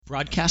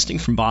Broadcasting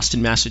from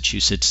Boston,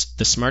 Massachusetts,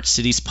 the Smart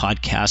Cities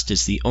podcast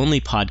is the only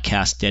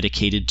podcast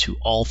dedicated to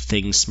all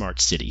things smart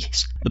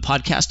cities. The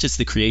podcast is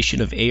the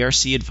creation of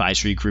ARC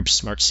Advisory Group's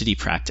Smart City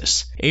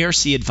practice.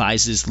 ARC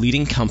advises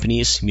leading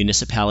companies,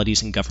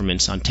 municipalities, and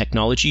governments on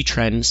technology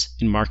trends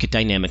and market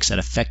dynamics that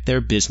affect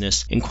their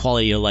business and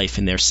quality of life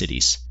in their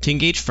cities. To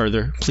engage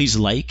further, please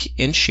like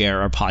and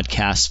share our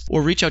podcast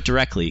or reach out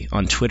directly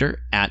on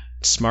Twitter at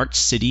Smart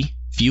City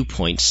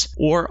Viewpoints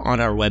or on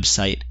our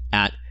website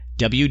at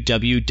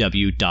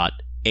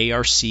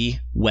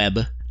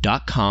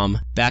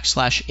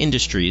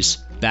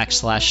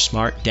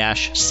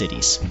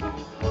www.arcweb.com/industries/smart-cities.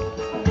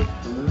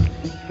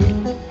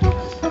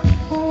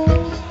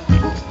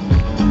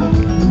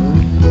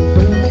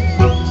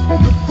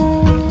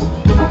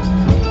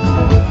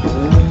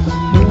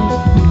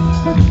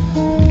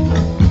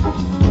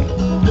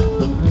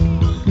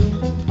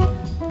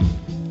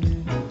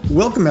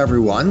 Welcome,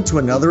 everyone, to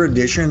another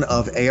edition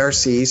of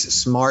ARC's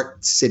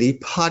Smart City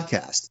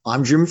Podcast.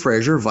 I'm Jim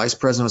Frazer, Vice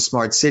President of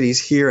Smart Cities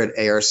here at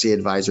ARC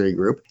Advisory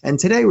Group. And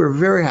today we're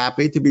very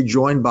happy to be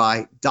joined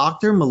by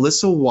Dr.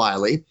 Melissa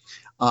Whiley,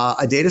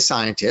 a data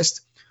scientist,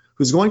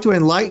 who's going to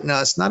enlighten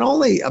us not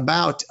only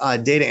about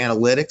data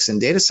analytics and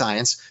data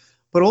science,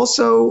 but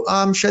also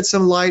shed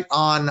some light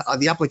on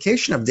the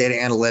application of data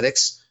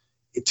analytics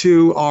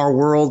to our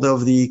world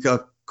of the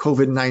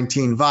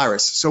COVID-19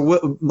 virus.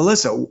 So,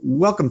 Melissa,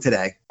 welcome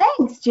today.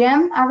 Thanks,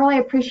 Jim. I really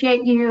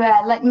appreciate you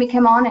letting me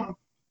come on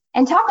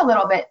and talk a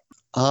little bit.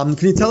 Can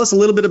you tell us a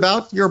little bit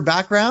about your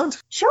background?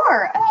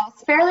 Sure.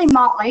 It's fairly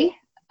motley.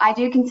 I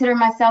do consider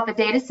myself a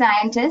data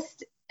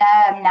scientist,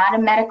 not a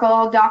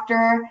medical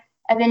doctor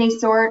of any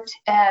sort,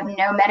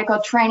 no medical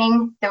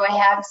training, though I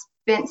have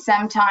spent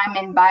some time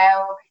in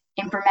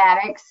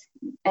bioinformatics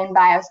and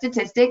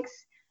biostatistics.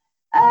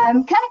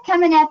 Kind of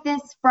coming at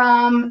this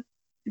from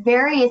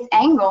various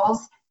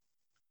angles.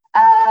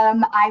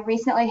 I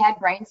recently had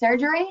brain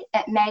surgery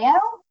at Mayo,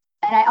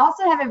 and I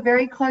also have a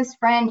very close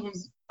friend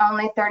who's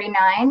only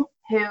 39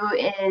 who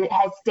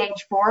has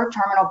stage 4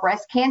 terminal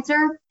breast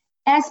cancer.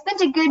 And I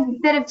spent a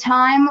good bit of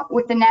time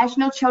with the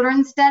National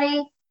Children's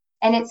Study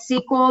and its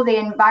sequel, the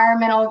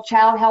Environmental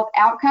Child Health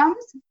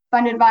Outcomes,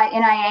 funded by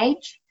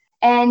NIH,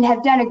 and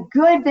have done a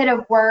good bit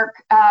of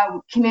work,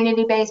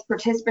 community-based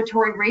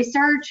participatory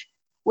research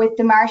with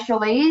the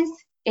Marshallese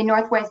in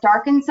Northwest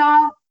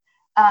Arkansas,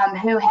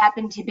 who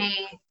happen to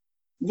be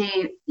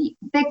the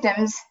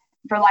victims,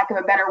 for lack of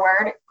a better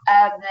word,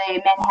 of the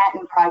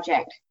Manhattan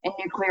Project and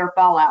nuclear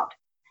fallout.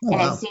 Oh,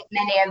 and I've seen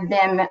many of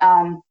them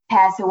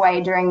pass away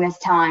during this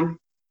time.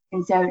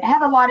 And so I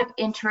have a lot of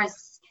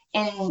interest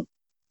in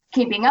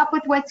keeping up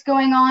with what's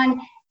going on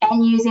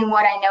and using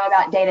what I know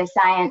about data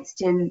science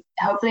to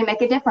hopefully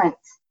make a difference.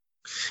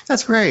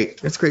 That's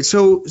great. That's great.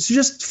 So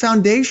just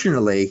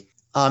foundationally,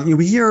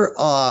 we hear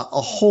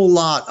a whole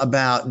lot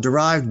about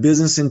derived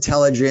business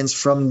intelligence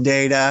from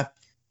data,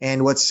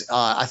 and what's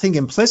I think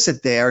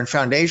implicit there and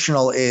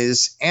foundational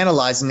is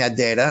analyzing that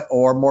data,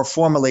 or more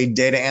formally,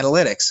 data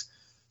analytics.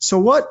 So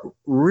what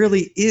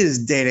really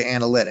is data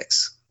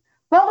analytics?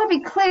 Well, to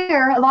be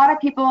clear, a lot of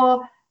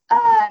people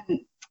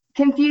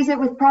confuse it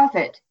with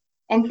profit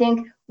and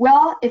think,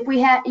 well, if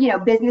we have,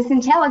 business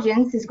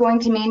intelligence is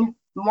going to mean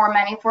more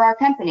money for our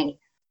company.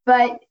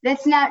 But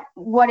that's not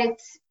what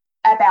it's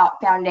about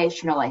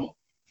foundationally.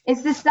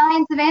 It's the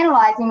science of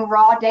analyzing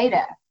raw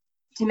data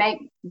to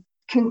make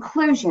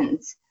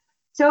conclusions.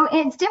 So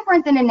it's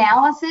different than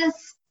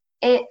analysis,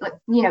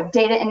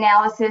 data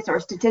analysis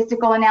or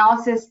statistical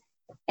analysis,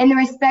 in the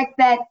respect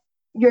that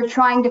you're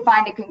trying to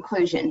find a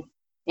conclusion.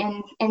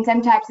 In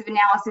some types of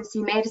analysis,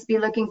 you may just be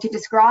looking to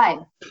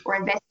describe or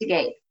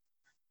investigate.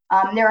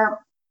 There are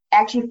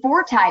actually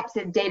 4 types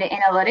of data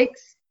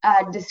analytics.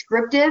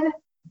 Descriptive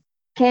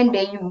can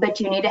be, but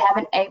you need to have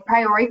an a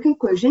priori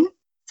conclusion.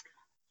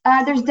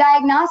 There's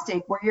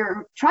diagnostic, where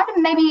you're trying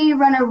to maybe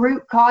run a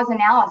root cause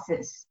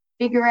analysis,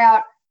 figure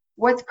out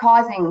what's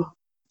causing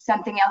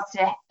something else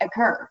to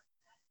occur.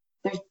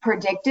 There's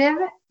predictive,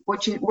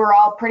 which we're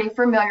all pretty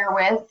familiar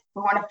with.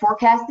 We want to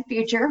forecast the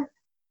future.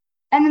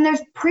 And then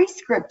there's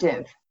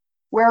prescriptive,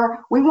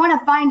 where we want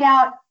to find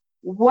out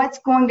what's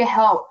going to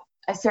help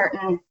a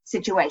certain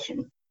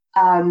situation.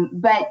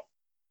 But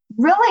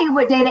really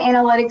what data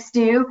analytics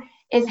do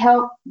is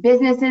help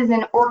businesses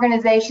and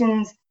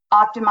organizations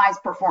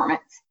optimize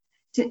performance.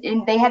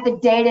 They have the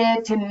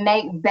data to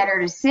make better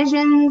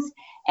decisions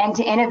and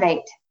to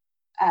innovate.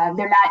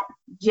 They're not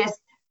just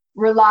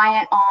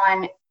reliant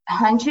on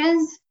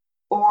hunches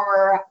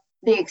or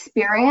the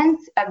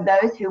experience of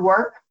those who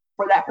work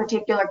for that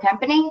particular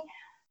company,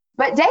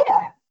 but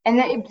data. And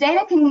the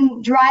data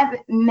can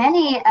drive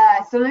many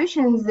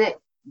solutions that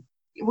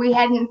we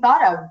hadn't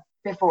thought of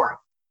before.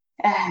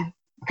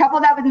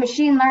 Couple that with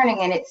machine learning,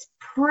 and it's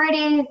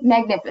pretty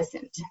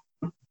magnificent.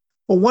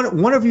 Well,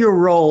 one of your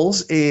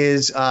roles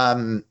is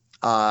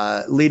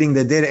leading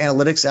the data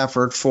analytics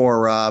effort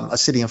for a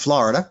city in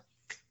Florida.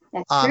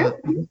 That's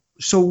true.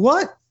 So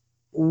what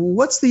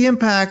what's the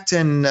impact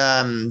and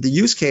the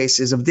use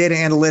cases of data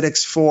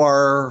analytics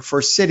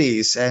for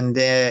cities and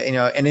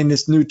and in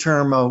this new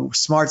term of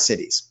smart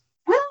cities?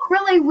 Well,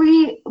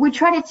 really, we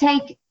try to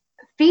take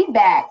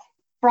feedback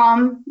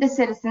from the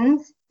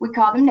citizens, we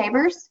call them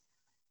neighbors,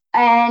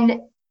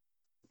 and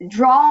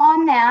draw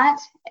on that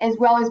as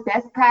well as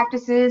best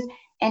practices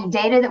and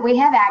data that we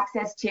have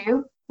access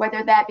to,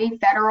 whether that be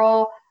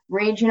federal,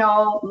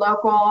 regional,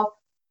 local,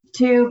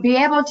 to be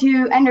able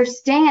to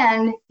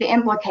understand the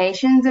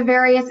implications of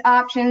various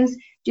options,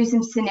 do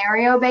some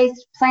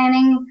scenario-based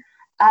planning,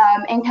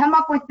 and come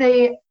up with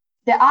the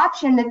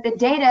option that the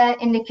data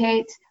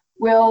indicates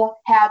will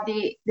have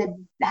the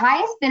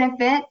highest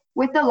benefit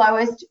with the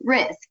lowest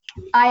risk.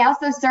 I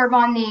also serve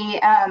on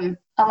the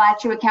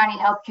Alachua County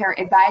Healthcare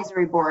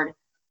Advisory Board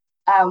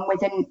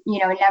with a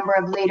number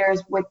of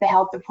leaders with the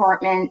health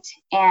department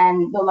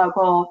and the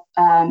local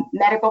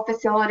medical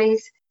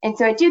facilities. And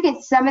so I do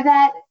get some of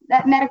that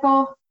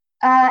medical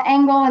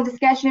angle and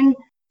discussion,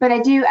 but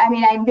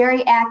I'm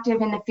very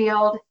active in the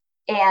field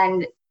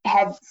and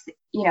have,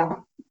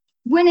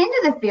 went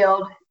into the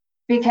field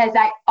because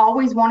I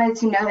always wanted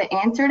to know the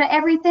answer to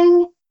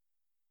everything,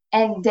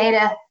 and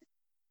data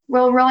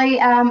will really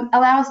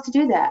allow us to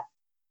do that.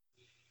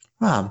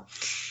 Wow.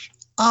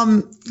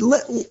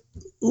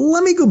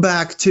 Let me go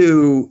back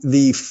to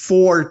the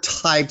 4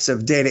 types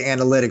of data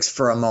analytics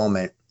for a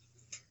moment.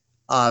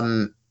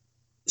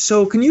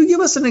 So can you give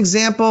us an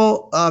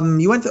example?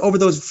 You went over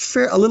those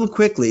a little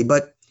quickly,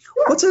 but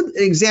what's an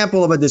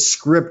example of a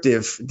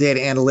descriptive data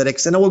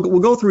analytics? And we'll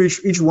go through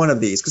each one of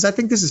these because I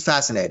think this is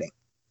fascinating.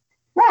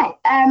 Right.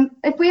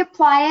 If we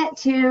apply it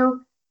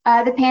to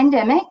the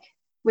pandemic,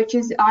 which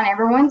is on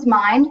everyone's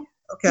mind,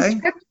 okay.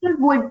 Descriptive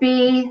would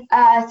be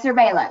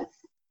surveillance.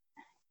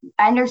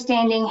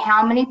 Understanding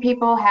how many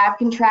people have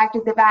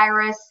contracted the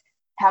virus,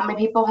 how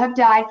many people have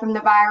died from the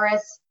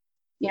virus,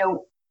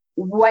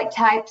 what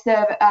types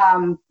of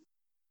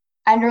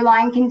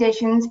underlying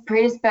conditions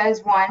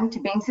predispose one to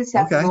being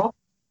susceptible. Okay.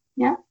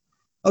 Yeah.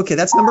 Okay,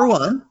 that's number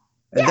 1.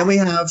 And then we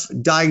have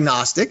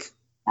diagnostic.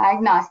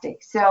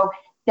 Diagnostic. So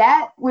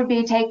that would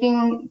be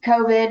taking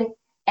COVID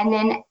and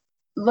then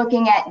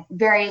looking at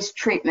various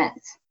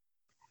treatments,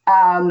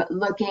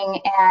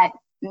 looking at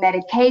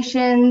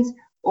medications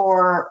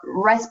or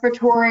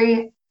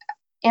respiratory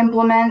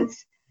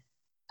implements.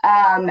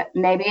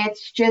 Maybe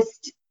it's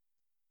just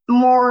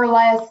more or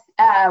less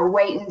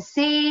wait and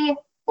see,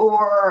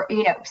 or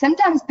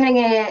sometimes putting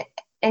an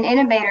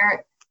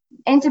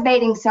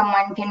intubating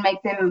someone can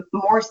make them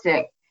more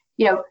sick.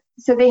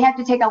 So they have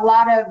to take a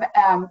lot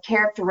of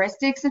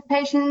characteristics of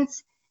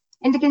patients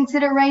into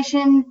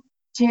consideration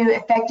to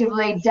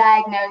effectively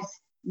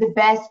diagnose the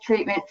best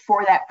treatment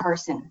for that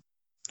person.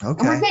 Okay.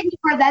 And we're getting to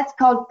where that's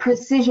called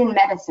precision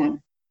medicine.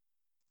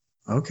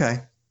 Okay.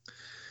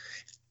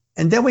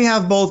 And then we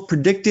have both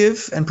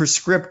predictive and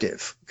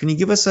prescriptive. Can you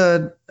give us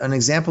an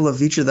example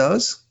of each of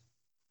those?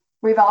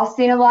 We've all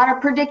seen a lot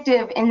of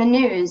predictive in the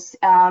news.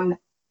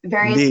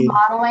 Various Indeed.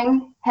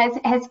 modeling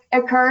has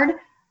occurred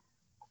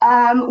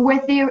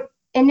with the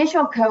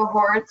initial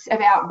cohorts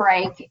of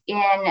outbreak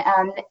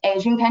in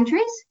Asian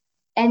countries.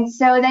 And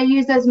so they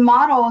use those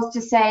models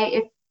to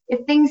say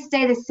if things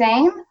stay the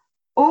same,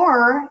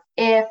 or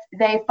if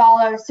they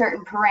follow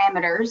certain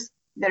parameters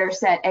that are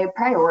set a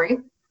priori,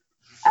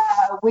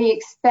 we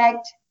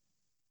expect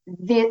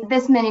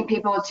this many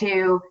people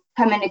to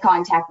come into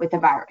contact with the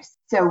virus.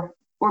 So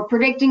we're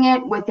predicting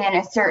it within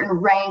a certain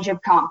range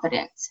of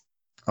confidence.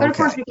 But of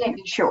course, we can't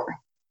be sure.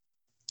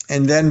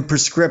 And then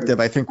prescriptive,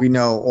 I think we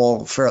know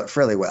all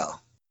fairly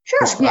well.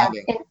 Sure, yeah.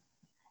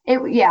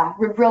 It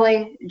would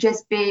really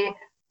just be,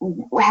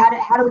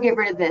 how do we get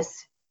rid of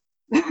this?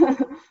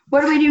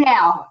 What do we do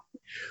now?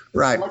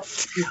 Right.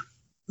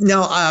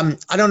 Now,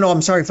 I don't know.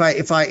 I'm sorry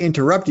if I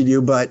interrupted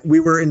you, but we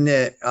were in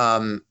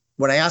the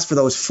when I asked for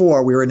those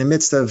 4, we were in the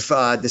midst of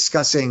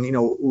discussing,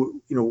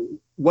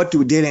 what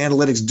do data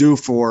analytics do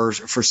for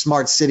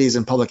smart cities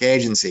and public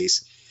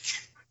agencies?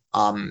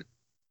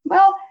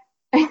 Well,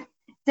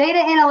 data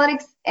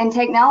analytics and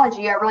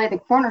technology are really the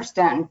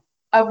cornerstone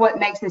of what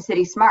makes the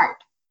city smart.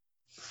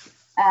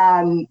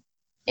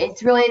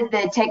 It's really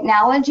the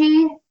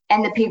technology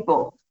and the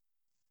people,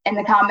 and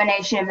the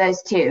combination of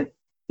those two,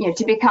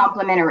 to be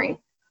complementary.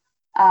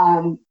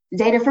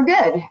 Data for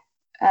good.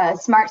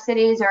 Smart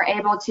cities are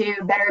able to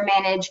better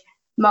manage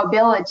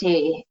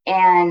mobility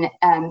and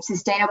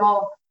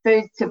sustainable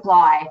food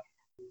supply.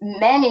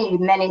 Many,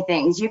 many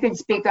things. You could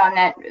speak on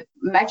that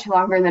much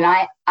longer than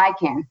I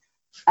can.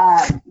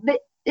 But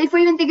if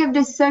we even think of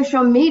just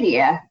social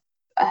media,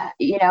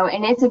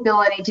 and its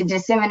ability to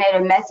disseminate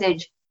a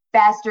message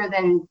faster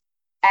than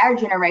our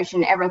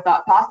generation ever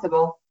thought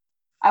possible,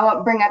 I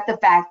won't bring up the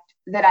fact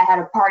that I had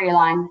a party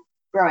line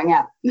growing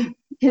up,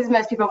 because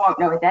most people won't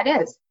know what that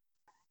is.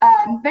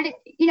 But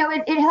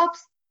it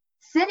helps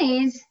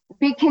cities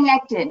be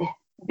connected,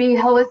 be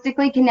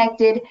holistically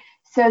connected,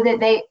 so that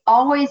they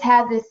always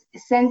have this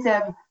sense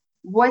of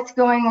what's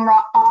going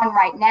on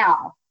right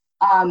now.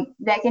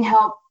 That can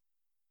help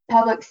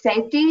public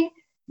safety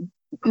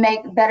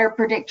make better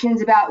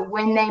predictions about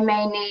when they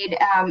may need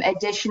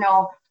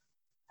additional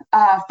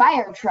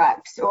fire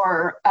trucks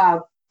or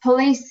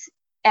police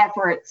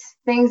efforts,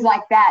 things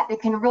like that,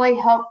 that can really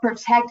help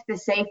protect the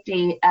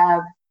safety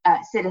of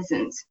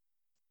citizens.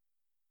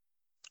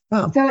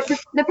 Wow. So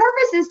the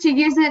purpose is to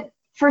use it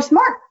for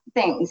smart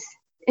things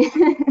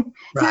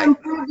to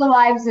improve the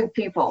lives of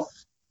people.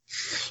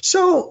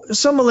 So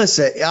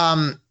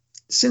Melissa,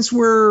 since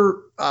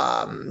we're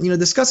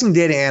discussing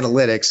data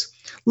analytics,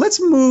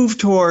 let's move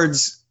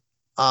towards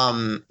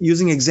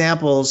using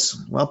examples.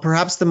 Well,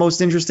 perhaps the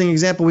most interesting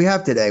example we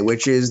have today,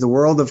 which is the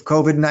world of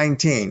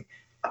COVID-19.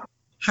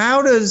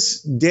 How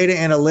does data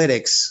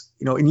analytics,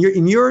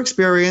 in your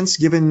experience,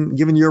 given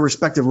your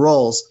respective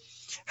roles,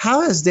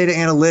 how has data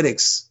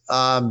analytics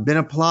been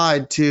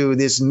applied to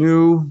this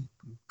new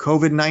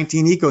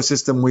COVID-19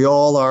 ecosystem we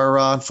all are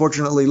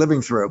unfortunately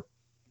living through?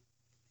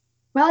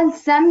 Well, in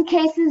some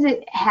cases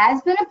it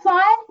has been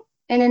applied,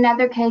 and in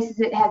other cases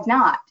it has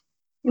not.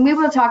 And we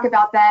will talk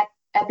about that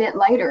a bit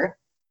later.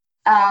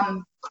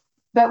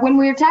 But when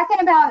we're talking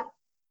about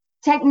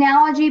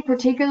technology,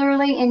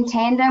 particularly in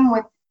tandem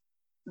with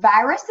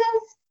viruses,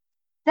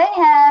 they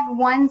have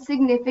one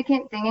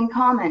significant thing in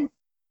common.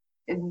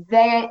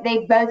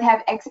 They both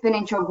have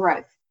exponential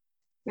growth.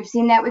 We've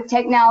seen that with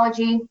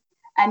technology,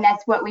 and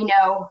that's what we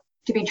know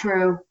to be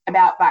true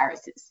about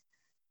viruses.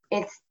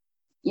 It's,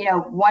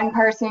 one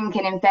person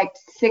can infect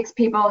 6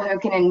 people who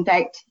can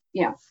infect,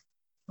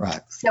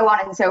 so on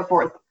and so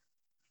forth.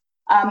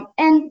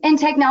 And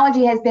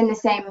technology has been the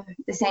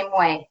same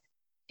way.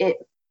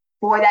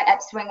 That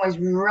upswing was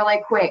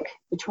really quick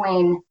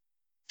between,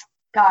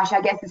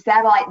 I guess the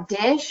satellite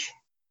dish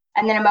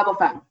and then a mobile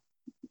phone.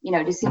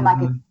 Just seemed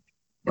like a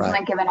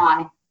blink of an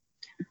eye.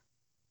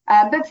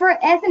 But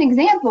as an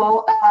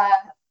example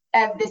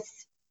of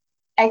this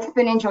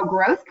exponential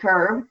growth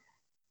curve,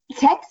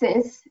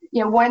 Texas,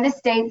 one of the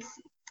states,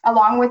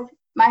 along with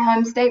my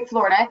home state,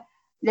 Florida,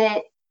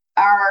 that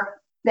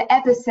are the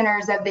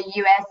epicenters of the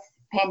U.S.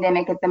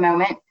 pandemic at the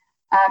moment,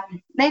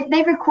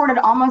 they've recorded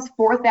almost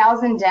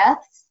 4,000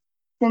 deaths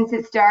since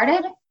it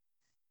started.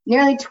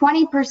 Nearly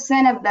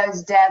 20% of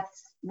those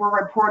deaths were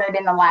reported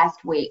in the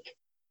last week.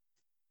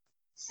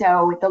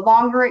 So the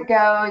longer it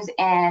goes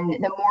and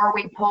the more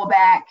we pull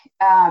back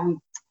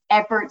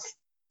efforts,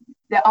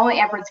 the only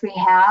efforts we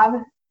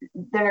have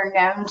that are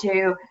known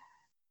to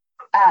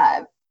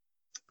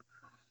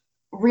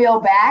reel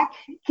back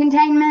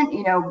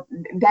containment,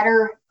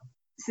 better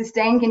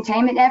sustained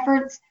containment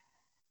efforts,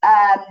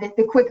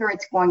 the quicker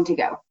it's going to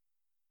go.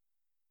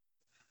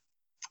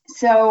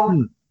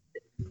 So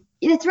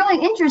it's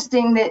really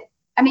interesting that,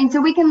 so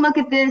we can look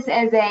at this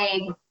as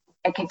a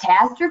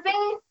catastrophe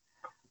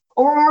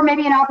or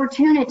maybe an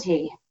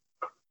opportunity,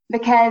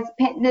 because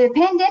the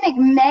pandemic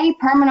may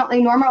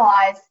permanently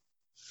normalize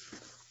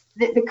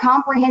the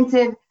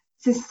comprehensive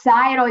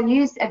societal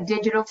use of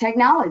digital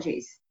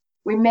technologies.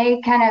 We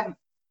may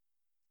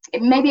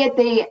it may be at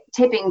the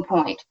tipping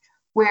point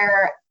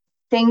where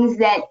things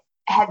that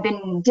have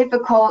been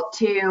difficult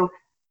to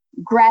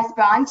grasp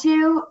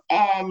onto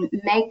and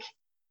make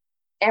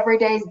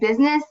everyday's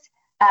business,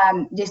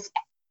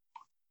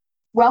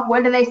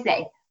 what do they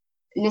say?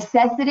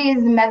 Necessity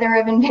is the mother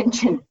of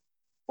invention,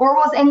 or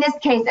was in this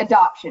case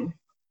adoption.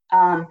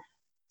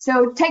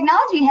 So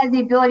technology has the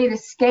ability to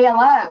scale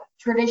up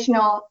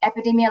traditional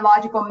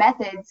epidemiological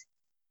methods,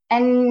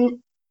 and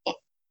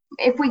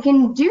if we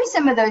can do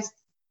some of those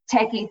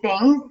techie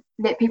things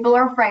that people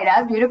are afraid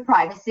of due to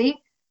privacy,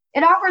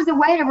 it offers a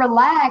way to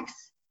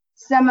relax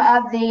some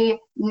of the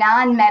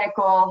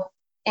non-medical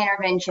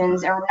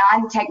interventions or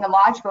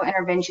non-technological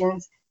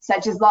interventions,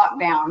 such as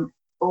lockdown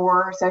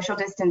or social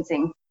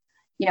distancing,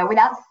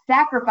 without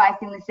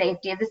sacrificing the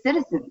safety of the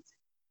citizens.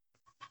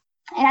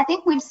 And I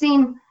think we've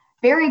seen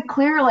very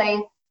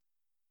clearly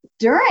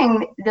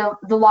during the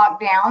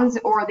lockdowns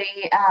or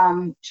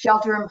the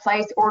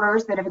shelter-in-place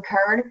orders that have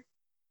occurred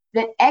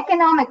that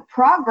economic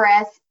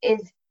progress is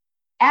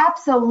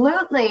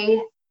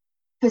absolutely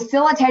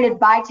facilitated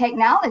by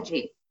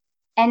technology.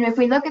 And if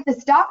we look at the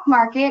stock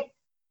market,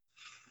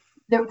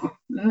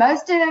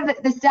 most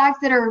of the stocks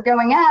that are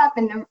going up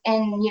and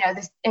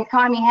the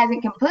economy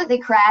hasn't completely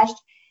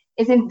crashed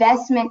is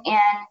investment in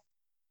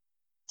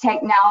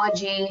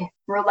technology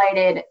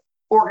related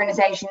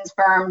organizations,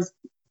 firms,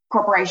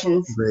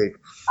 corporations. Great.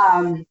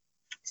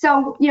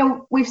 So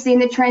we've seen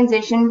the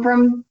transition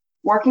from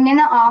working in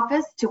the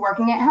office to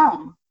working at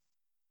home.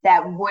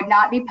 That would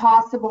not be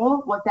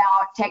possible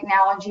without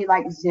technology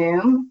like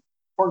Zoom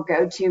or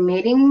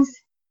GoToMeetings,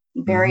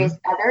 various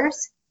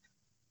others.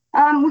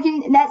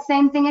 That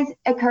same thing has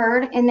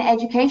occurred in the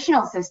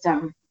educational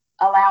system,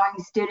 allowing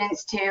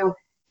students to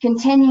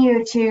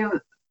continue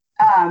to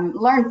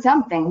learn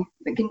something,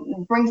 but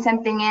can bring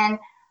something in,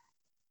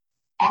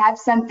 have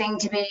something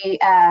to be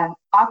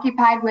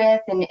occupied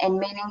with and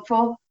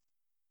meaningful.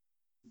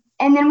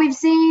 And then we've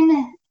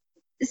seen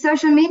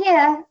social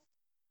media.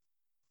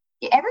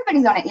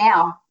 Everybody's on it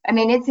now.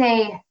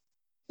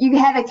 You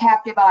have a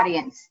captive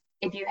audience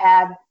if you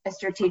have a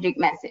strategic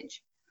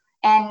message.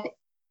 And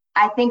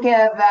I think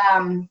of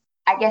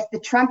I guess, the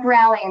Trump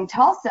rally in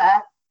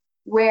Tulsa,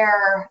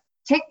 where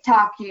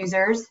TikTok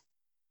users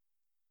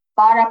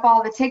bought up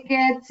all the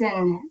tickets,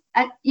 and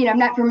I'm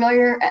not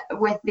familiar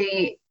with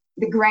the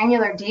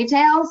granular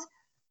details,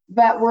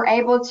 but were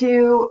able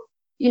to,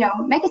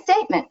 make a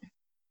statement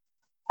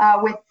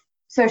with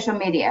social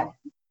media.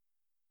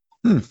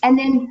 And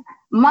then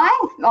my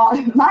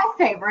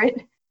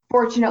favorite,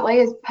 fortunately,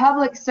 is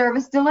public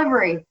service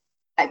delivery.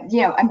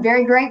 I'm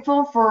very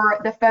grateful for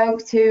the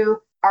folks who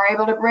are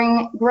able to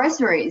bring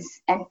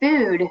groceries and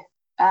food,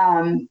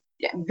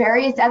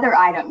 various other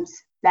items.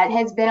 That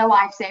has been a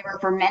lifesaver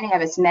for many of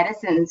us,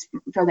 medicines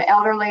for the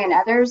elderly and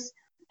others.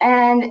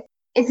 And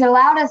it's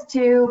allowed us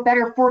to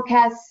better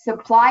forecast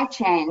supply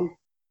chain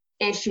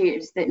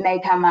issues that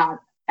may come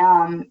up,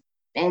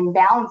 and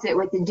balance it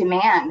with the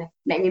demand,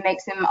 maybe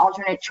make some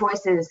alternate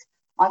choices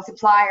on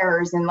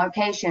suppliers and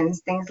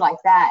locations, things like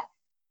that.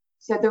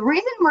 So the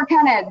reason we're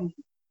kind of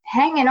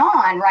hanging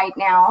on right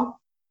now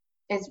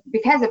is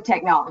because of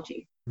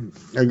technology.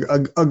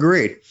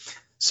 Agreed.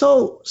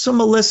 So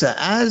Melissa,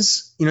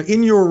 as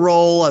in your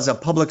role as a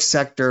public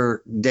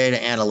sector data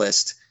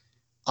analyst,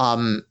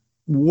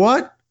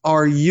 what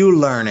are you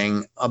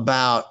learning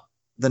about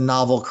the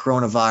novel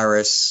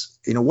coronavirus?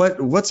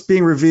 What's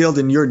being revealed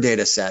in your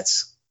data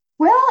sets?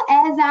 Well,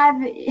 as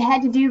I've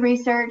had to do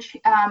research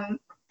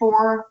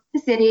for the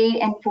city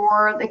and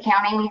for the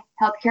county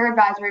healthcare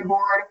advisory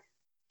board,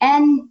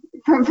 and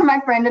for my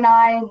friend and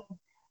I've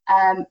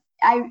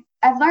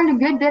learned a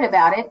good bit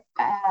about it,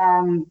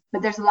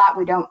 but there's a lot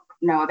we don't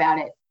know about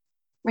it.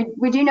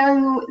 We do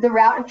know the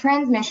route of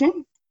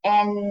transmission,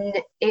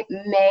 and it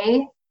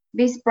may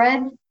be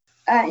spread,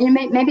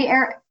 maybe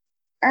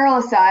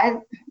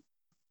aerosolized.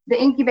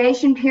 The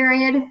incubation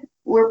period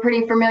we're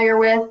pretty familiar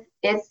with.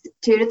 It's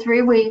 2 to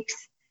 3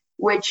 weeks,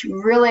 which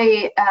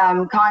really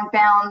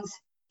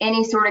confounds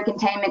any sort of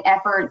containment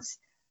efforts.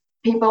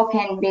 People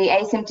can be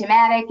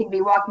asymptomatic and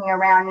be walking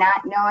around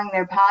not knowing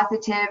they're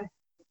positive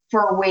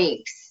for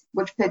weeks,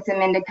 which puts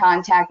them into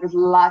contact with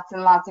lots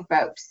and lots of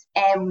folks.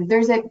 And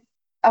there's a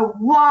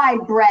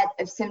wide breadth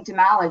of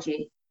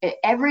symptomology.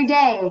 Every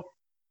day,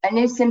 a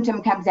new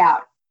symptom comes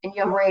out, and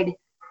you'll read,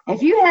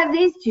 if you have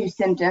these 2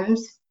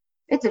 symptoms,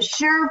 it's a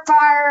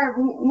surefire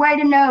way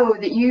to know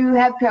that you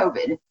have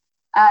COVID.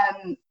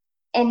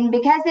 And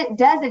because it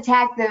does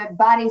attack the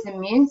body's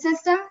immune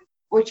system,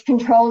 which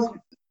controls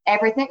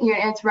everything,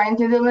 it's running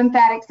through the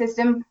lymphatic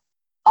system,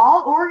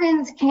 all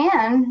organs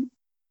can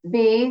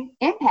be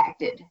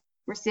impacted.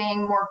 We're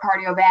seeing more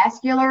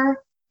cardiovascular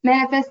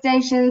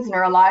manifestations,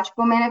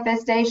 neurological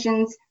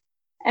manifestations,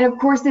 and of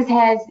course this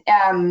has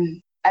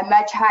a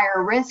much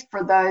higher risk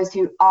for those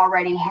who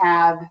already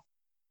have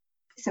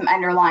some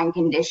underlying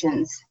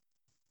conditions.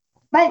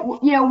 But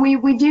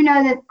we do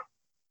know that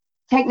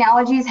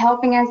technology is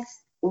helping us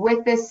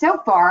with this so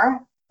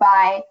far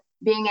by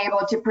being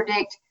able to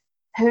predict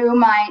who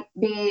might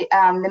be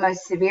the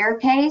most severe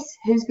case,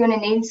 who's going to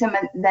need some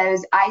of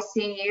those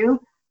ICU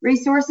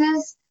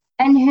resources,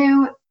 and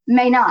who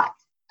may not,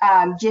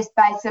 just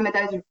by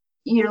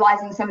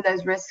utilizing some of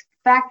those risk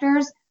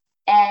factors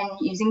and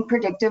using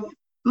predictive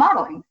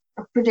modeling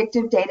or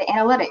predictive data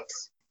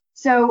analytics.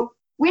 So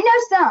we know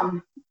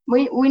some.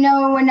 We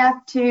know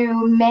enough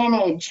to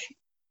manage,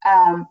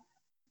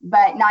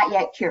 but not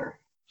yet cure.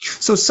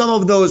 So some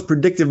of those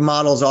predictive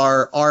models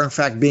are in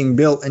fact being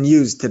built and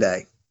used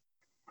today.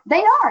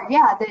 They are,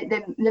 yeah.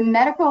 The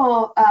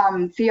medical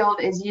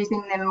field is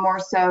using them more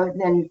so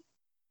than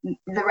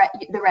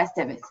the rest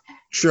of us.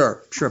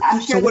 Sure.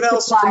 I'm sure so what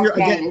else? So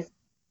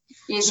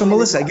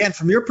Melissa, well. again,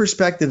 from your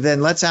perspective,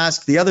 then let's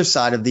ask the other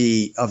side of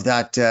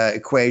that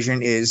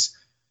equation is,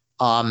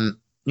 what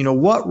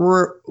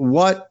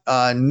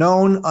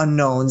known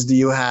unknowns do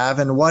you have,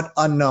 and what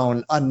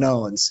unknown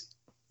unknowns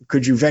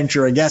could you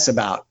venture a guess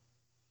about?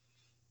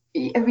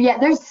 Yeah,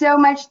 there's so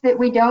much that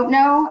we don't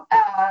know.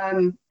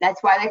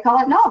 That's why they call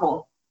it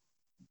novel.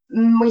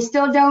 We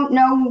still don't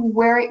know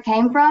where it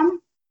came from.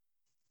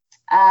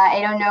 I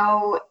don't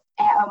know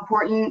how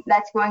important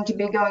that's going to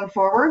be going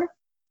forward.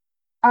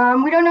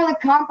 We don't know the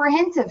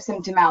comprehensive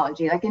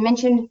symptomology. Like I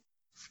mentioned,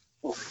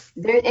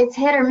 it's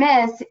hit or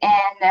miss,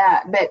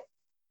 but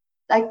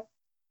like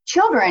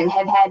children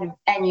have had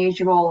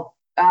unusual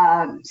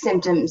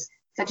symptoms,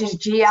 such as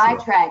GI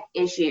tract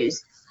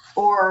issues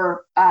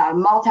or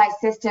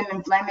multi-system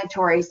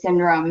inflammatory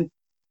syndrome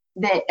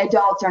that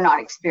adults are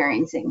not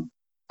experiencing.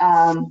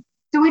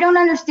 So we don't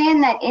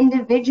understand that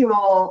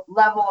individual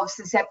level of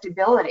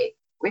susceptibility.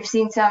 We've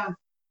seen some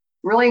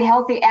really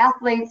healthy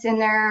athletes in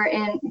their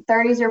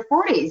 30s or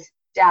 40s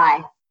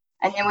die.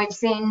 And then we've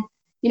seen,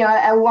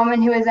 a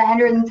woman who is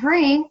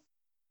 103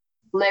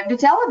 live to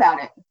tell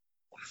about it.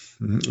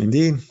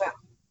 Indeed.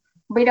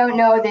 We don't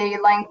know the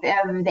length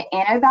of the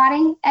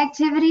antibody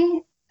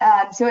activity.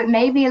 So it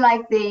may be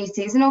like the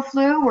seasonal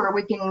flu where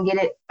we can get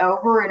it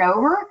over and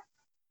over.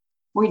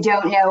 We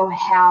don't know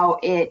how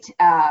it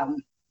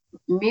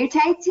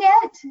mutates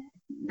yet.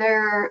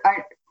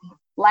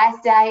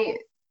 Last I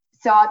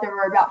saw, there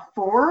were about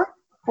four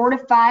to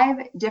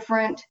five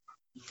different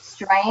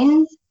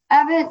strains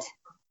of it.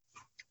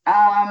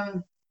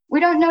 We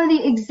don't know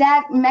the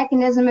exact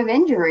mechanism of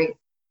injury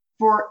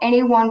for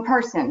any one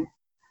person.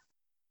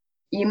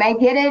 You may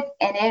get it,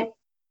 and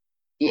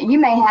you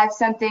may have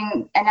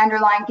something, an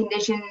underlying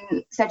condition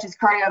such as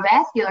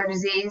cardiovascular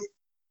disease,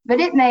 but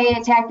it may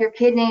attack your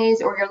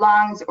kidneys or your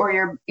lungs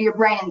or your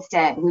brain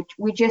instead, which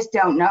we just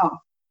don't know.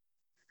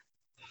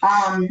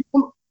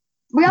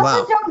 We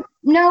also don't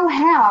know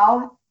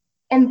how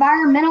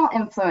environmental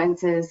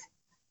influences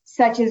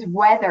such as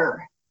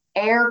weather,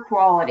 air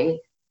quality,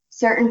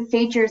 certain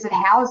features of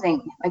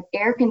housing like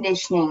air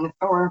conditioning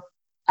or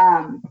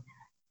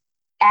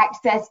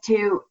access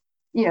to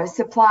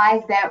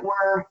supplies that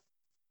were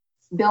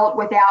built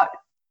without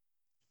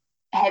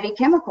heavy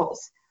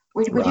chemicals.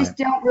 We just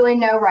don't really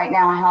know right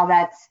now how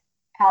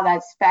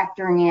that's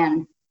factoring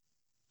in.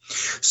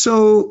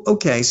 So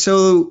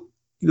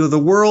the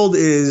world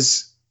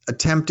is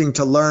attempting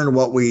to learn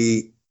what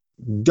we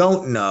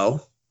don't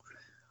know.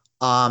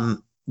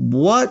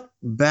 What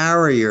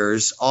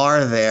barriers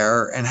are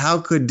there, and how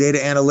could data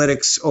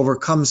analytics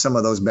overcome some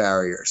of those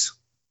barriers?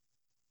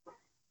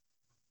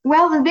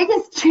 Well, the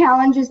biggest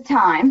challenge is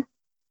time.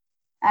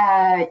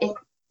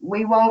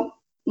 We won't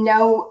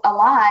know a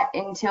lot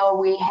until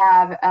we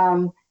have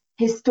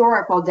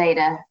historical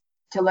data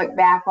to look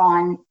back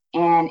on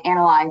and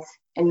analyze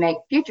and make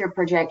future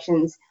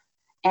projections.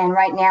 And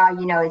right now,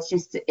 it's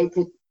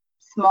a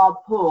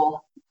small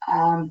pool.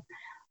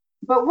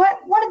 But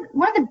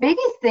one of the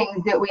biggest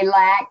things that we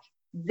lack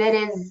that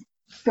is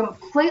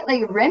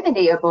completely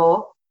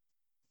remediable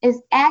is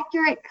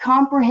accurate,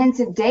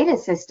 comprehensive data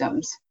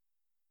systems.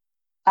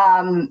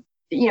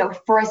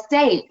 For a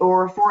state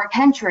or for a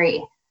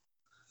country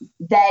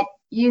that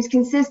use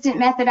consistent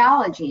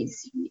methodologies.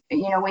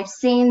 We've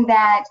seen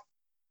that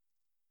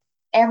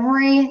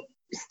every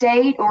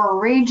state or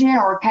region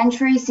or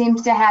country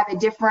seems to have a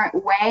different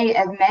way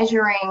of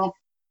measuring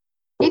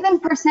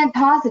even percent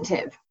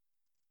positive.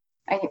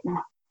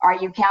 Are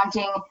you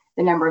counting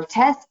the number of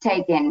tests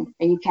taken?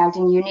 Are you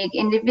counting unique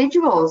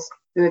individuals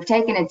who have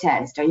taken a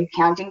test? Are you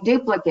counting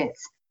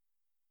duplicates?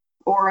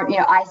 Or,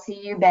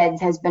 ICU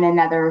beds has been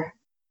another.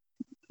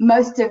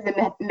 Most of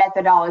the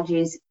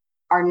methodologies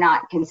are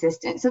not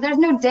consistent. So there's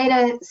no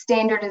data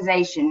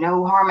standardization,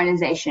 no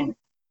harmonization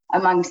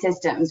among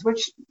systems,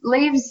 which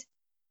leaves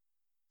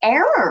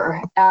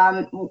error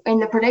in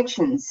the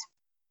predictions,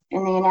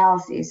 in the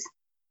analyses.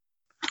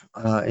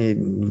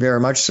 Very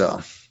much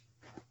so.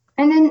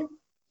 And then,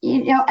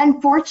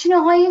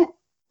 unfortunately,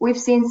 we've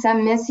seen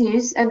some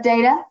misuse of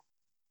data.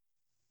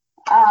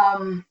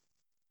 And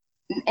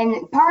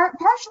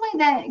partially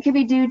that could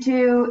be due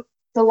to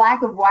the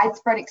lack of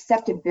widespread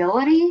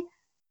acceptability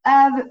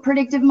of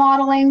predictive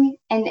modeling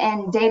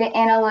and data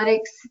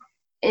analytics,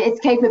 its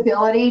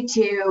capability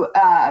to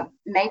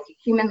make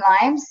human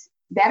lives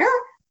better.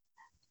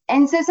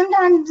 And so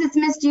sometimes it's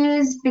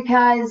misused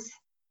because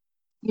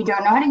you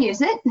don't know how to use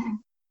it.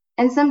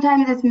 And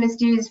sometimes it's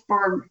misused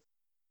for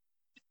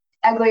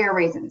uglier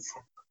reasons,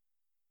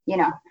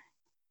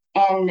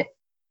 and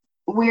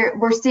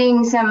we're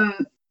seeing some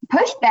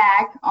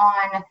pushback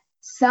on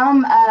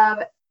some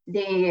of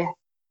the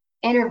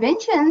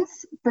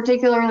interventions,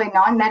 particularly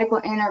non-medical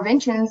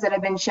interventions that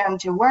have been shown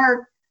to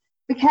work,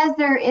 because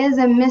there is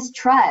a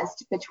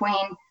mistrust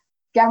between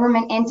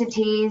government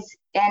entities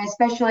and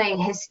especially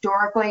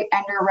historically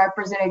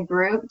underrepresented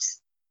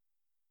groups.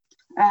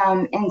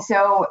 And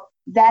so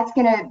that's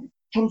going to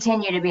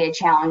continue to be a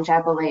challenge,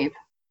 I believe.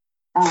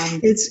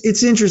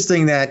 It's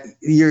interesting that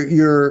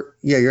you're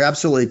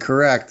absolutely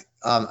correct.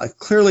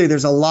 Clearly,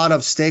 there's a lot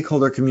of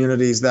stakeholder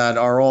communities that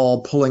are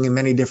all pulling in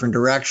many different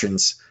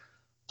directions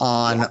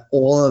on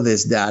all of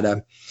this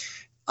data.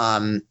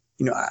 I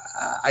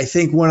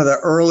think one of the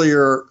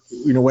earlier,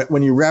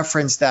 when you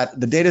reference that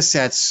the data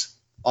sets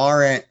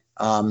aren't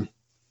are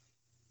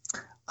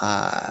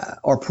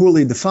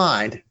poorly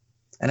defined,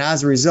 and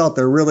as a result,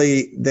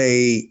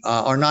 they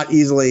are not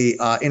easily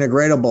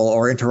integratable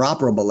or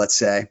interoperable, let's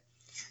say.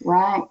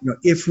 Right.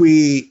 If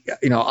we,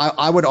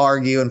 I would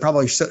argue, and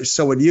probably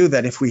so would you,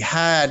 that if we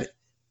had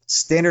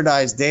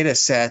standardized data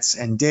sets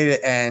and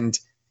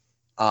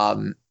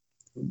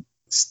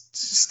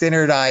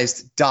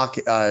standardized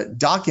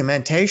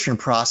documentation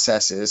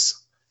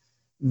processes,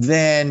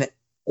 then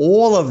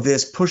all of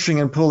this pushing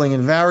and pulling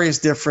in various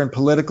different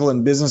political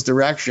and business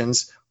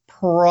directions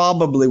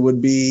probably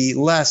would be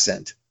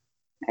lessened.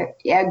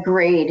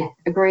 Agreed.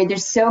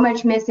 There's so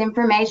much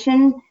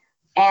misinformation,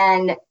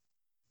 and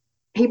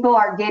people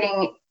are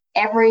getting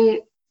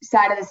every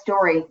side of the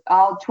story,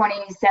 all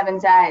 27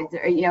 sides.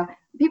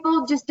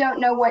 People just don't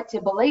know what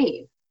to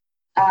believe.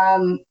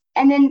 And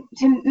then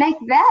to make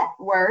that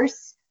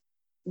worse,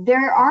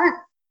 there aren't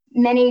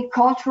many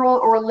cultural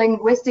or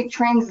linguistic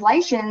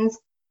translations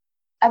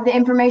of the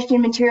information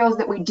and materials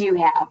that we do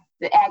have,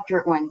 the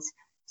accurate ones,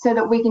 so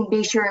that we can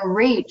be sure and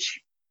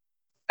reach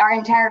our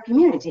entire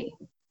community.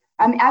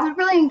 I would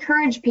really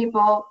encourage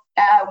people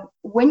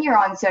when you're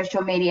on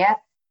social media,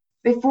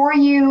 before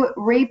you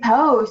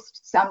repost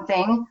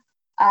something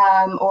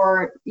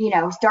or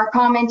start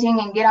commenting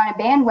and get on a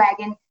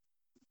bandwagon,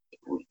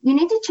 you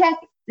need to check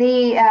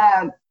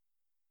the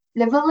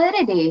the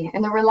validity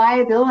and the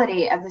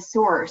reliability of the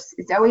source.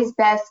 It's always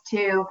best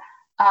to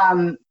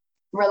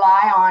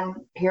rely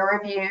on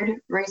peer-reviewed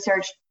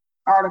research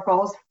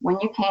articles when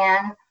you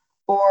can,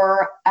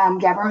 or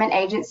government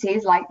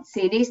agencies like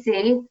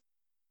CDC,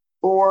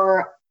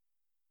 or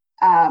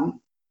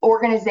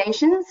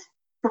organizations.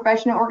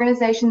 Professional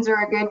organizations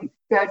are a good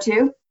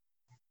go-to.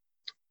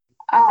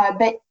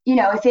 But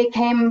if it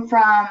came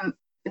from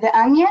the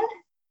Onion,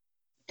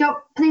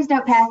 please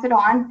don't pass it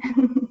on.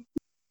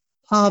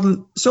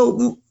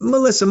 So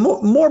Melissa,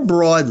 more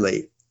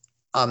broadly,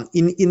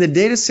 in the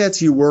data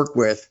sets you work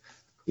with,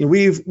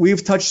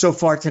 we've touched so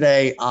far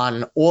today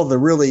on all the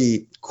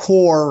really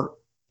core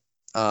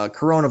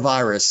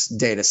coronavirus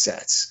data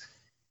sets,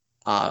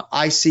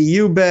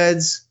 ICU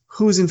beds,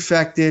 who's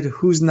infected,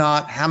 who's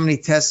not, how many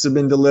tests have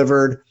been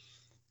delivered,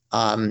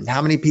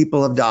 how many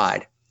people have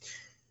died.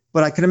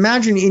 But I can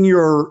imagine in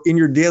your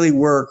daily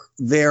work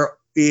there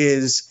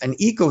is an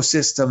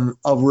ecosystem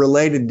of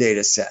related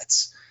data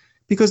sets,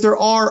 because there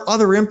are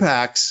other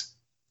impacts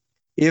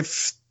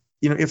if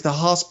the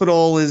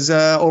hospital is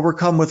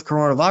overcome with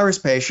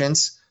coronavirus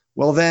patients.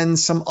 Well, then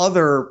some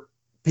other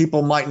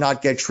people might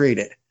not get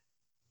treated,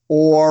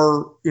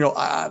 or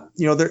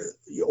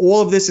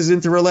all of this is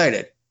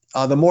interrelated.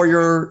 The more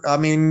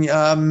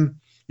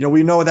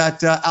we know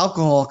that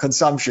alcohol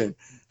consumption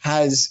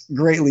has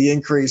greatly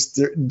increased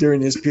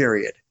during this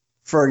period,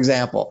 for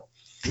example.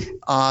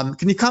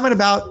 Can you comment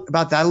about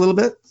that a little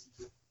bit?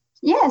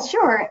 Yeah,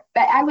 sure.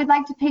 But I would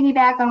like to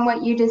piggyback on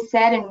what you just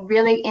said and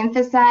really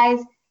emphasize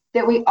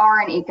that we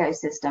are an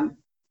ecosystem,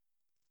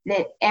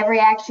 that every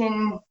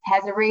action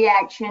has a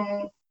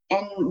reaction,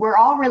 and we're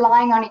all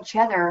relying on each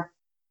other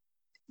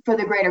for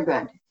the greater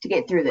good to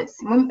get through this.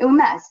 We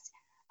must.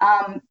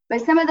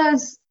 But some of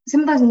those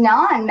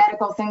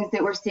non-medical things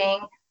that we're seeing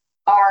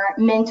are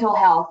mental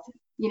health,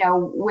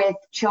 with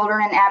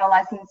children and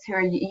adolescents who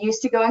are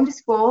used to going to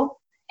school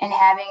and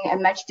having a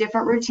much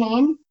different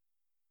routine.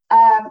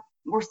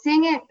 We're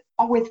seeing it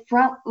with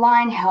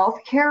frontline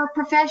healthcare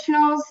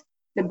professionals.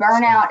 The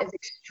burnout is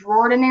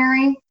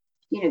extraordinary.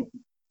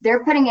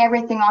 They're putting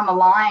everything on the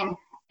line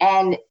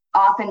and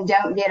often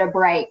don't get a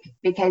break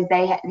because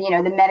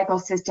the medical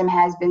system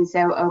has been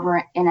so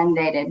over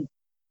inundated.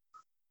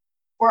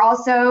 We're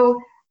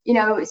also,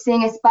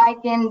 seeing a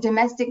spike in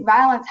domestic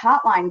violence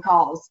hotline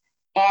calls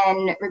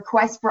and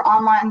requests for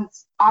online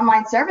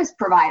service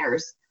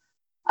providers.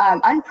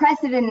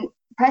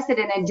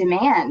 Unprecedented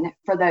demand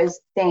for those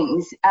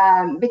things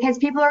because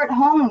people are at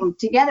home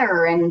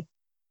together, and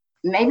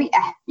maybe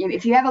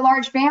if you have a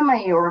large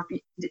family, or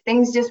if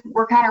things just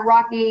were kind of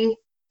rocky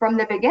from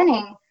the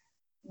beginning,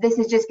 this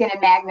is just going to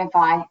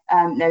magnify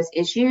those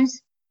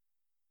issues.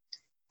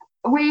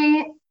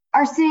 We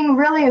are seeing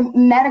really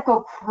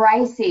medical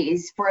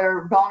crises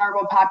for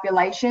vulnerable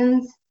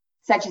populations,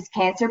 such as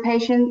cancer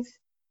patients,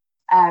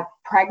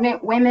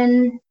 pregnant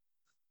women,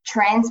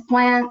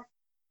 transplant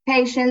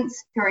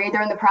patients who are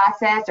either in the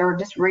process or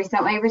just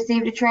recently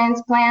received a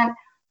transplant.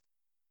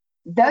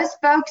 Those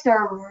folks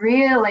are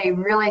really,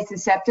 really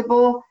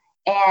susceptible,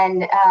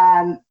 and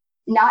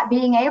not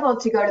being able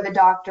to go to the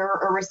doctor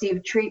or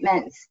receive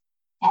treatments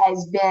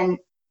has been,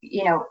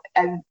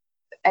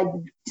 a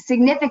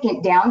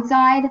significant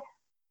downside.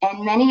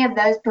 And many of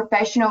those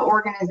professional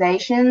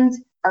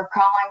organizations are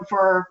calling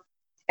for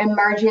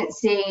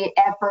emergency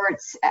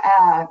efforts,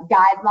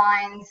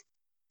 guidelines,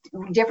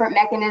 different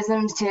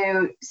mechanisms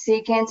to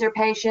see cancer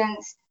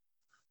patients.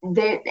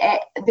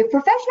 The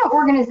professional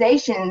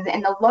organizations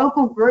and the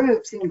local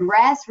groups and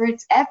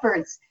grassroots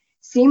efforts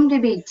seem to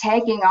be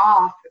taking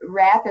off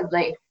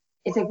rapidly.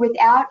 It's like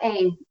without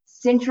a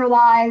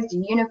centralized,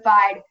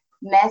 unified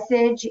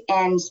message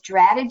and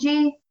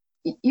strategy,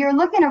 you're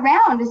looking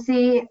around to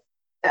see,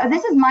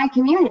 this is my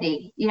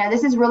community,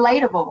 this is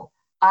relatable.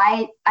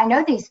 I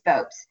know these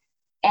folks,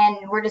 and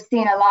we're just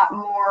seeing a lot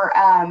more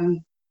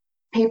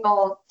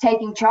people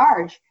taking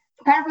charge,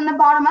 kind of from the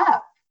bottom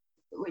up,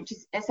 which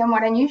is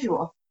somewhat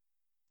unusual.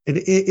 It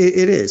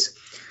is.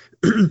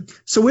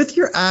 So with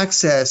your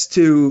access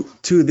to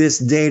this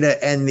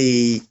data and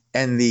the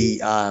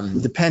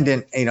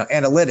dependent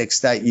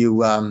analytics that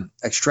you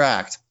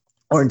extract,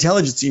 or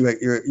intelligence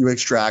you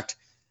extract,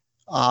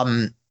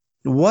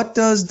 what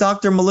does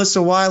Dr.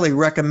 Melissa Whiley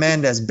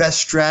recommend as best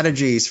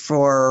strategies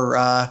for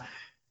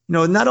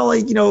not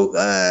only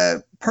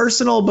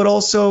personal, but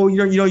also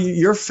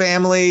your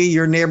family,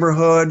 your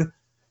neighborhood,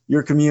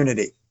 your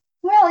community?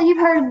 Well, you've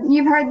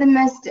heard the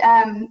most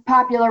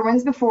popular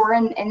ones before,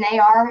 and they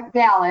are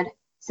valid.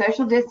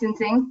 Social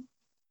distancing,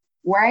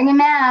 wearing a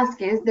mask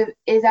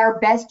is our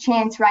best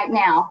chance right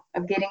now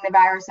of getting the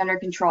virus under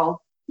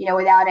control.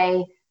 Without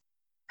a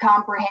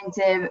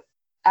comprehensive,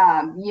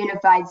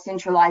 unified,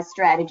 centralized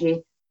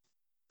strategy.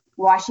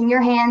 Washing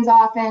your hands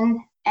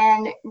often,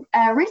 and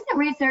recent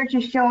research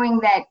is showing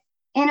that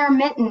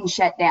intermittent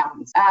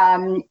shutdowns,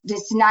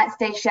 just to not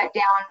stay shut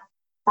down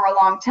for a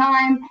long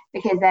time,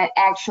 because that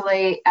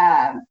actually,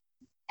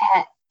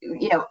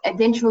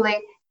 eventually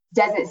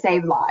doesn't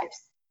save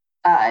lives.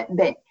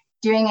 But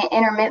doing it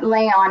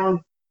intermittently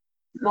on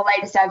the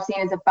latest I've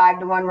seen is a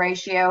 5-to-1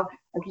 ratio.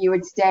 Like you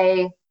would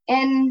stay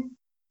in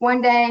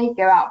one day,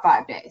 go out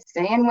 5 days,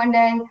 stay in one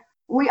day.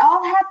 We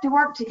all have to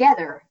work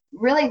together.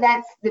 Really,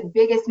 that's the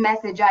biggest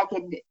message I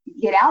could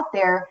get out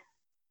there,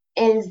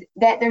 is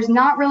that there's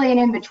not really an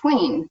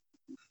in-between.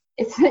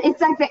 It's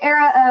like the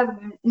era of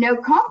no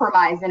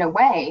compromise in a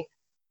way.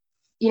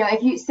 You know,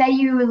 if you say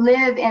you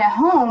live in a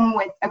home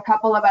with a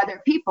couple of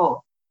other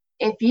people,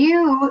 if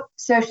you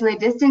socially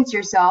distance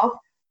yourself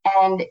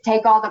and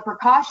take all the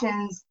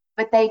precautions,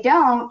 but they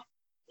don't,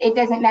 it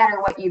doesn't matter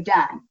what you've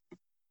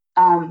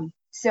done.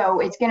 So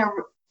it's going to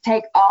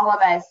take all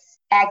of us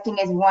acting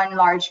as one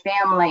large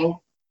family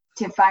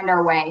to find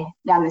our way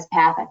down this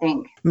path, I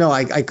think. No,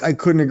 I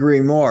couldn't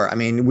agree more. I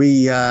mean,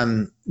 we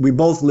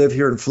both live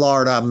here in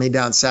Florida, me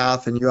down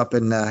south and you up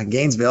in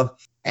Gainesville.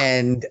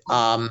 And,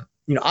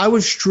 I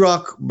was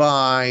struck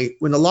by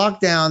when the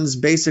lockdowns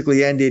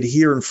basically ended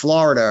here in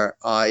Florida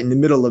in the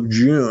middle of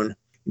June.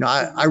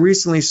 I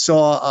recently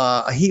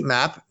saw a heat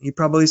map. You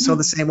probably saw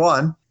the same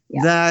one.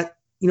 Yeah. That,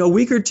 a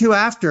week or two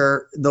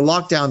after the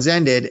lockdowns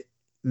ended,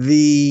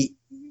 the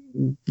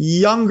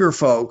younger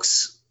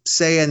folks,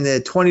 say in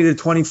the 20 to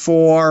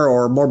 24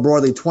 or more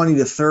broadly 20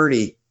 to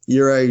 30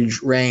 year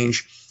age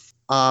range,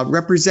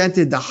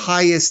 represented the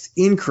highest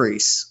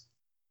increase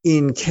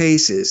in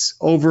cases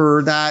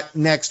over that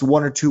next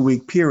 1 or 2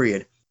 week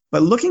period.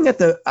 But looking at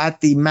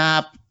the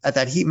map, at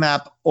that heat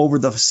map over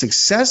the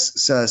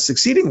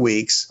succeeding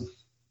weeks,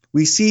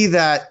 we see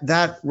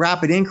that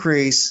rapid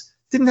increase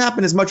didn't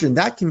happen as much in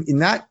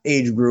that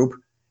age group.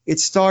 It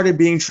started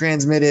being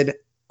transmitted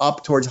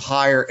up towards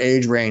higher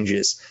age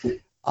ranges.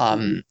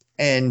 And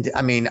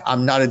I mean,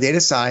 I'm not a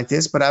data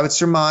scientist, but I would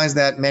surmise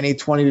that many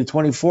 20 to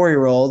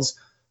 24-year-olds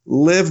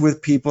live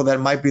with people that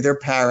might be their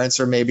parents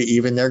or maybe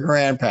even their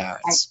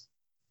grandparents.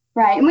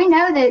 Right. And we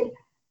know that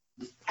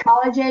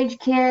college-age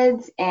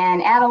kids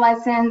and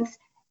adolescents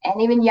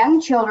and even young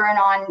children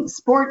on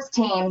sports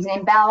teams and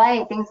in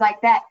ballet, things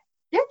like that,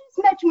 they're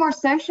just much more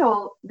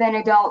social than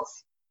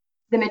adults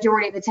the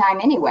majority of the time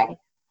anyway.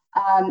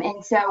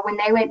 And so when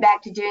they went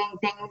back to doing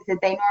things that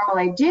they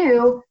normally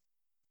do,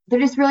 there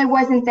just really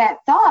wasn't that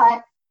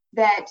thought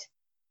that,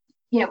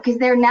 because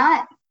they're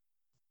not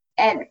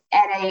at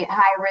a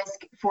high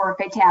risk for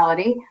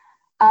fatality.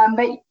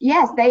 But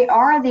yes, they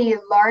are the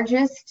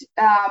largest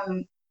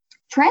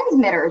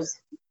transmitters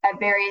of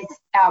various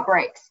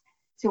outbreaks.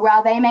 So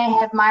while they may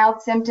have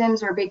mild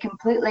symptoms or be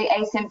completely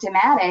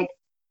asymptomatic,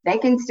 they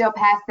can still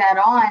pass that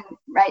on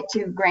right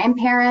to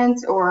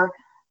grandparents or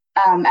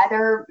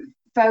other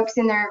folks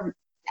in their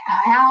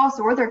house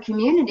or their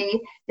community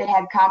that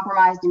have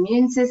compromised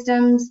immune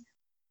systems.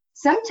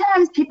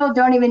 Sometimes people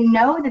don't even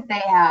know that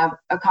they have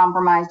a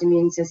compromised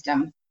immune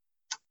system.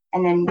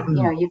 And then,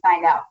 you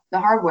find out the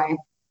hard way.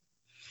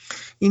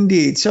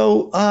 Indeed.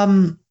 So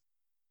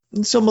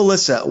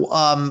Melissa,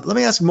 let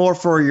me ask more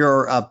for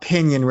your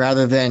opinion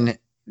rather than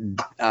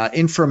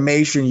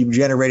information you've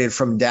generated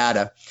from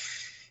data.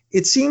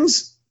 It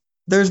seems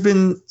there's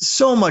been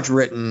so much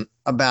written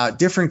about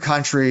different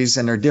countries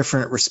and their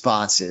different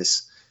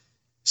responses.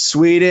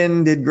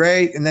 Sweden did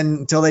great, and then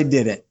until they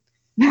didn't.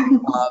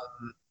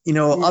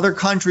 Other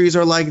countries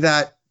are like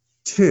that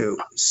too.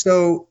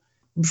 So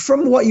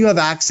from what you have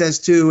access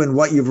to and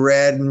what you've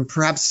read, and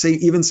perhaps say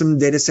even some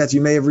data sets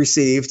you may have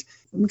received,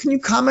 can you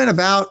comment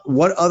about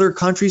what other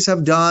countries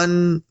have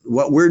done,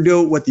 what we're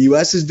doing, what the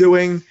U.S. is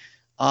doing,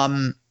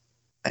 and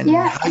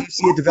how you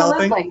see it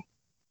developing?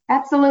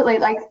 Absolutely.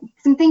 Like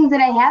some things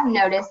that I have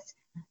noticed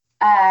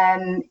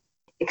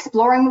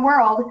exploring the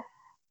world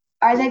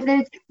are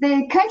that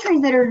the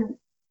countries that are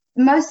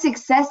most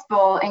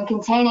successful in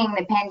containing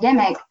the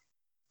pandemic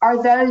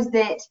are those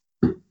that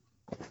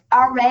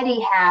already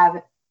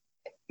have,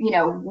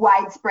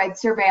 widespread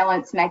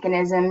surveillance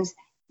mechanisms.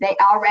 They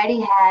already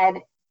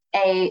had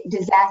a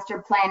disaster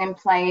plan in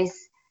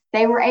place.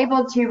 They were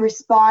able to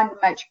respond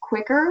much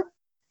quicker.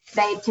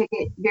 They took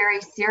it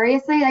very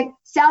seriously. Like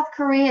South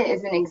Korea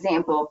is an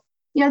example.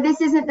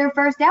 This isn't their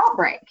first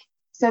outbreak.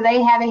 So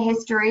they have a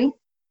history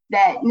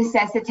that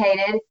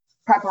necessitated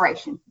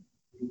preparation,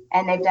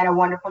 and they've done a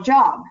wonderful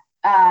job.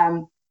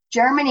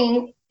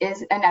 Germany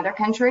is another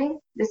country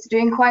that's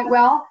doing quite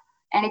well.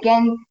 And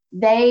again,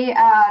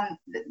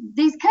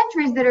 these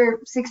countries that are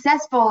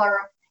successful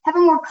have a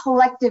more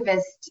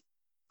collectivist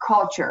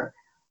culture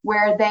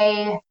where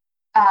they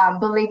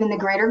believe in the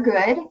greater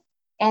good,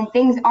 and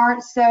things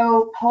aren't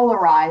so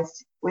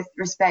polarized with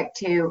respect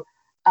to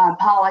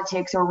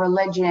politics or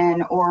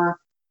religion or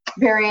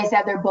various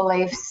other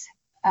beliefs.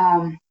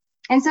 And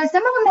so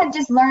some of them have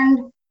just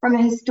learned from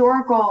a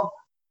historical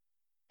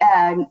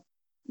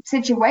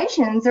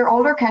situations. They're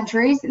older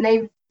countries, and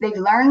they've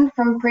learned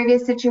from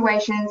previous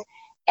situations,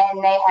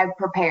 and they have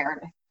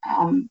prepared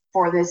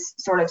for this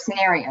sort of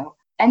scenario.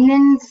 And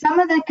then some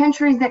of the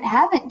countries that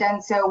haven't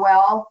done so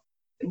well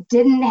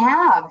didn't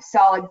have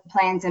solid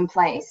plans in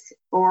place,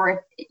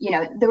 or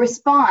the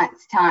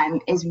response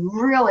time is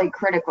really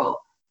critical.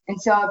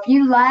 And so if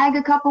you lag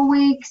a couple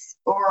weeks,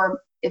 or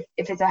if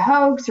it's a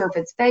hoax, or if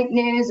it's fake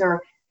news,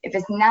 or if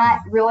it's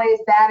not really as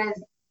bad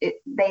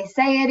they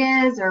say it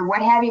is or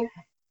what have you,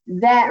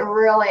 that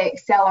really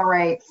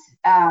accelerates.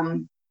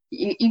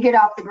 You get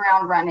off the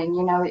ground running.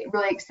 It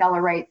really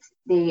accelerates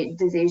the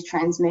disease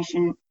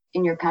transmission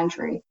in your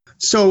country.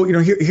 So,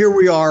 here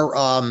we are,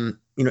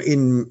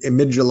 in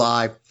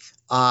mid-July.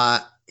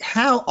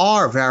 How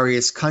are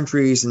various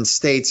countries and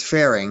states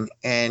faring?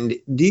 And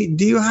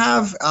do you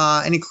have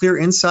any clear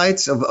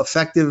insights of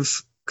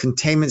effective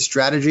containment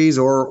strategies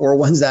or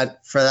ones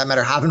that, for that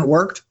matter, haven't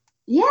worked?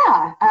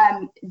 Yeah,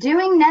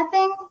 doing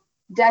nothing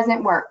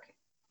doesn't work.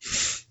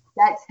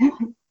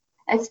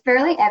 That's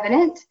fairly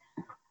evident.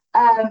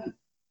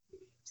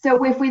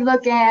 So if we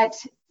look at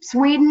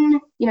Sweden,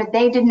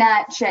 they did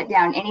not shut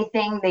down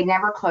anything. They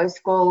never closed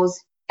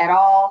schools at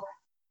all.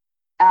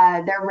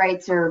 Their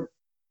rates are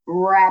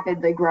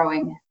rapidly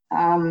growing.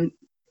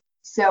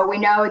 So we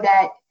know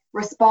that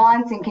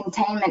response and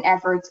containment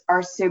efforts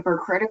are super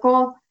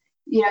critical.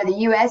 The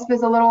U.S.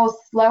 was a little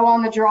slow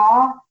on the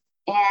draw,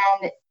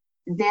 and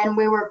then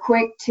we were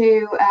quick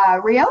to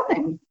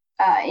reopen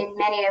in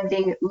many of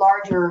the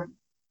larger,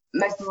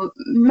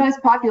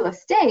 most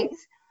populous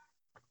states.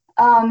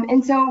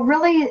 And so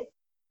really,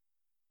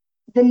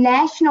 the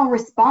national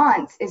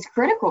response is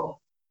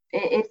critical.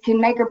 It can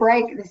make or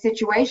break the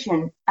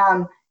situation.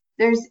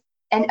 There's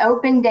an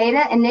open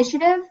data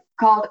initiative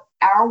called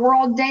Our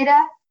World Data,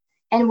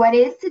 and what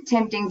it's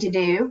attempting to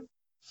do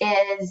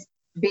is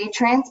be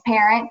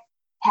transparent,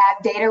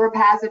 have data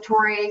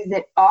repositories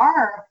that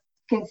are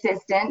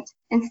consistent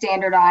and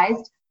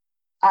standardized,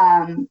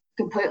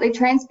 completely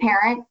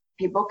transparent.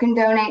 People can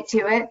donate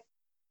to it.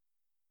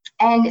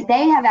 And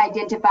they have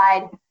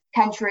identified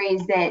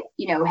countries that,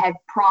 have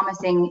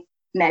promising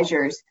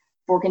measures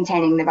for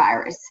containing the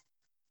virus.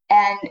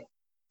 And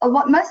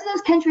most of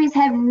those countries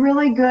have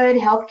really good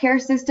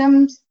healthcare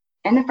systems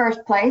in the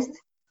first place,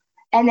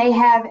 and they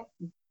have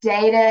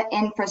data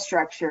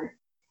infrastructure.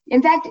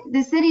 In fact,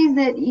 the cities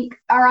that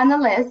are on the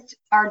list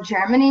are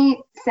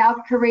Germany, South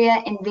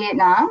Korea, and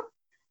Vietnam.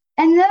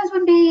 And those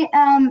would be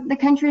the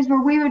countries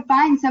where we would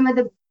find some of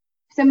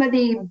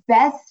the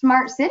best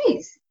smart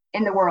cities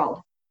in the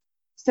world.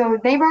 So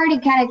they've already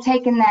kind of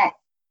taken that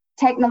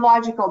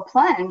technological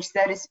plunge,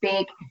 so to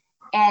speak,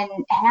 and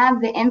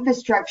have the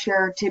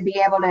infrastructure to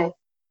be able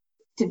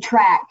to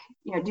track,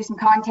 do some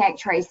contact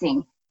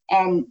tracing.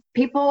 And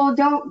people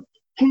don't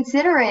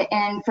consider it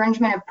an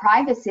infringement of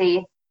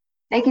privacy.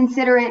 They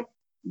consider it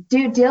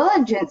due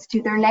diligence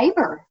to their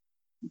neighbor.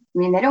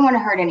 They don't want to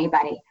hurt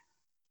anybody.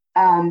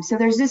 So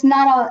there's just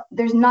not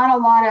a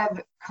lot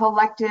of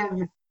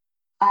collective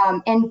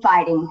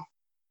infighting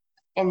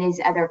in these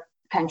other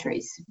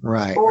countries.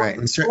 Right. Or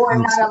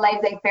not a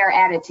laissez-faire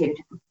attitude.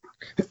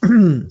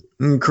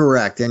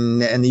 Correct.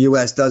 And the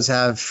U.S. does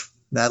have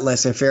that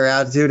laissez-faire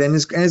attitude, and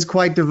is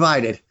quite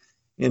divided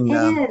in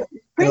a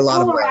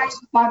lot of ways.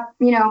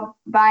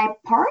 By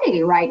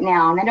party right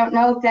now. And I don't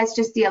know if that's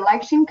just the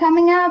election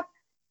coming up,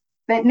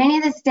 but many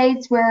of the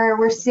states where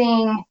we're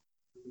seeing,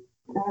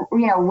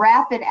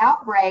 rapid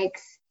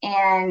outbreaks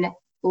and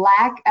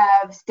lack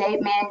of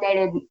state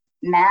mandated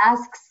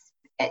masks,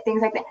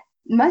 things like that,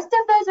 most of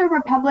those are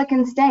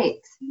Republican-led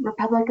states.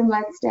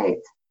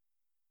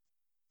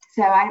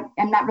 So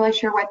I'm not really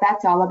sure what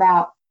that's all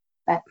about,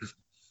 but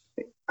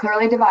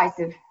clearly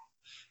divisive.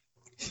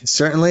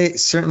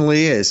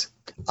 Certainly is.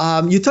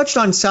 You touched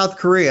on South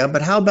Korea,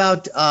 but how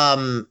about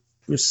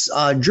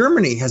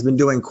Germany has been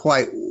doing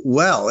quite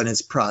well in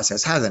its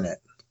process, hasn't it?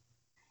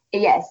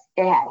 Yes,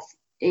 it has.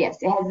 Yes,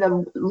 it has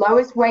the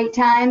lowest wait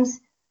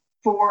times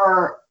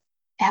for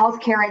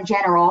healthcare in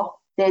general.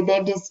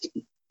 They've just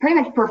pretty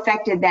much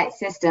perfected that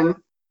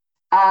system.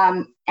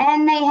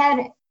 And they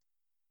had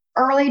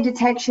early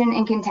detection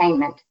and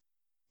containment.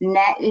 And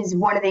that is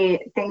one of the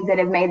things that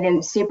have made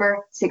them super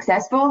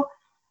successful.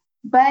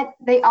 But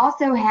they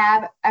also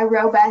have a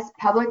robust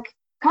public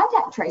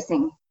contact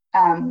tracing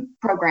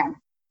program.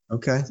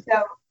 Okay.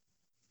 So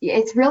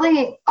it's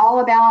really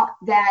all about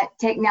that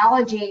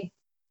technology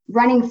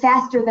running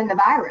faster than the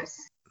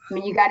virus.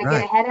 You got to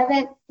get ahead of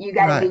it. You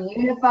got to be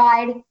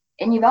unified,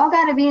 and you've all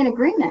got to be in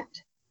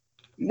agreement.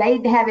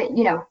 They have it,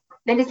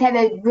 they just have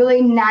a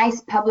really nice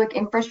public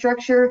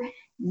infrastructure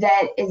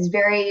that is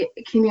very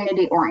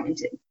community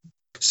oriented.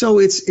 So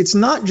it's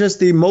not just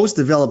the most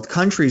developed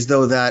countries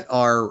though that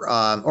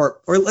are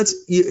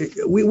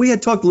we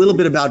had talked a little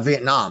bit about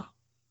Vietnam.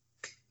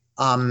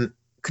 Can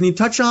you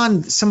touch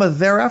on some of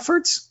their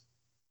efforts?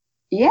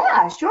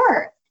 Yeah,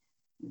 sure.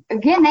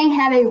 Again, they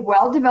have a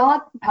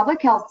well-developed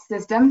public health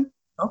system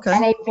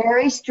and a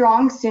very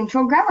strong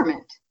central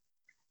government.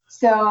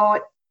 So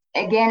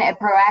again, a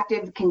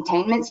proactive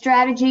containment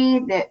strategy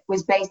that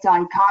was based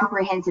on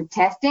comprehensive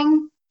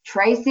testing,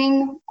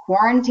 tracing,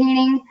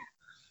 quarantining.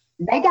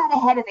 They got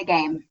ahead of the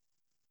game,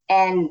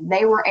 and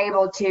they were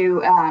able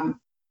to,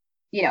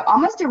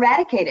 almost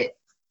eradicate it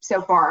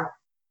so far.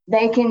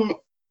 They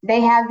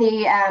have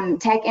the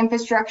tech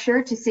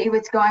infrastructure to see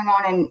what's going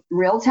on in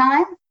real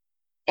time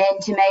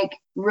and to make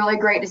really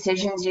great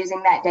decisions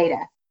using that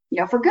data,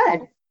 for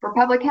good, for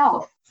public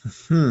health.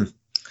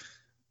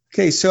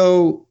 Okay,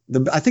 so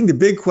I think the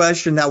big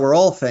question that we're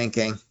all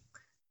thinking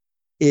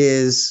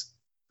is,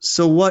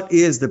 so what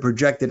is the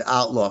projected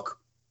outlook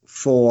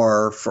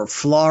for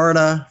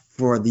Florida,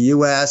 for the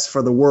U.S.,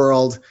 for the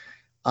world,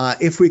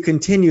 if we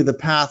continue the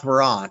path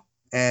we're on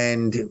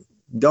and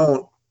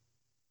don't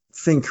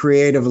think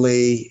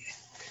creatively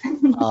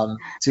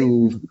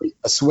to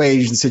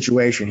assuage the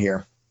situation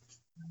here?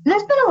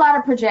 There's been a lot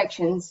of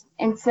projections,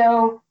 and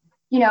so,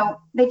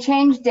 they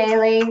change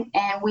daily,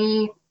 and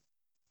we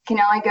can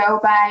only go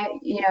by,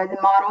 the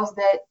models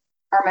that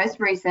are most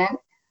recent.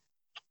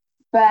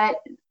 But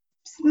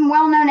some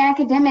well-known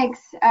academics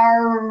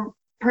are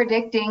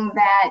predicting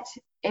that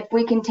if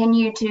we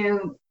continue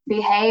to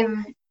behave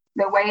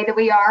the way that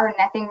we are and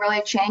nothing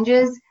really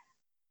changes,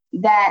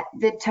 that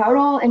the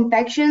total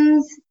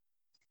infections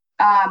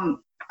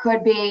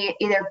could be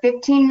either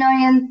 15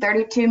 million,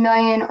 32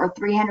 million, or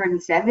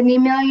 370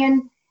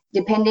 million,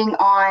 depending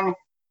on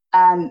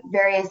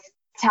various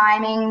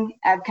timing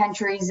of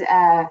countries'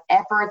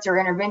 efforts or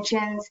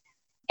interventions,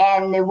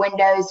 and the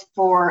windows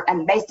for,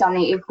 and based on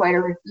the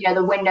equator,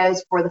 the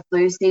windows for the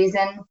flu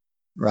season.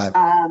 Right.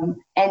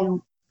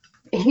 And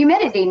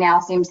humidity now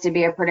seems to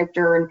be a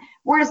predictor, and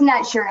we're just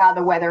not sure how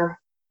the weather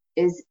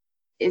is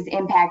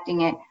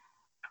impacting it.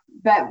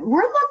 But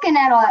we're looking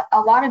at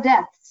a lot of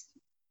deaths,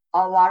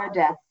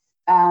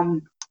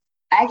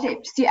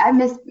 Actually, I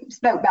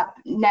misspoke about,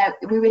 no,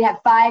 we would have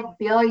 5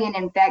 billion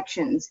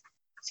infections,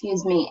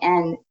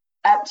 and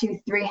up to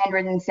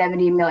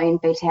 370 million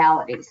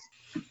fatalities,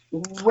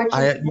 which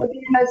is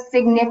the most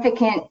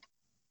significant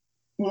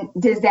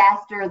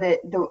disaster that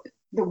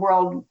the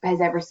world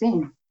has ever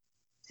seen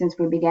since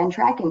we began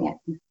tracking it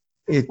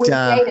with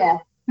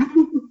data.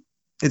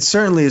 It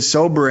certainly is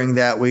sobering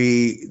that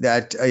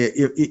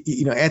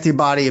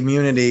antibody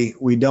immunity,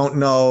 we don't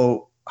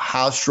know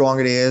how strong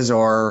it is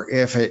or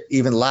if it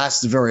even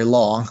lasts very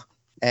long.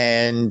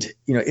 And,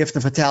 if the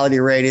fatality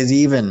rate is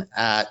even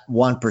at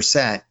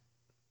 1%,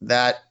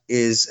 that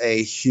is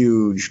a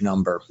huge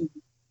number.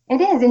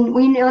 It is. And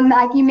we know,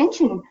 like you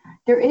mentioned,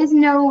 there is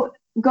no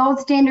gold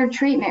standard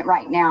treatment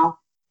right now.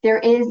 There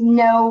is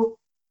no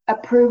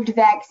approved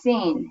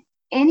vaccine.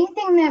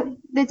 Anything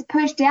that's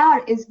pushed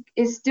out is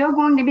still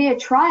going to be a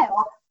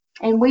trial,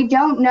 and we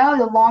don't know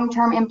the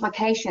long-term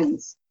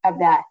implications of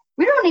that.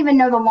 We don't even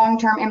know the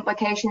long-term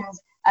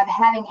implications of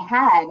having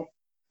had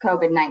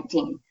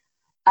COVID-19.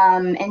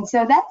 And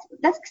so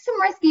that's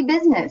some risky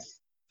business.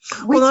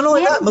 Well, not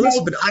only that,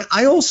 Melissa, but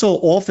I also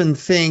often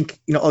think,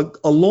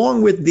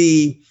 along with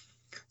the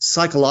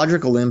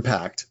psychological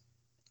impact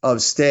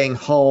of staying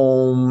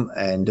home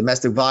and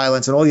domestic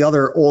violence and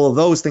all of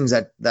those things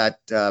that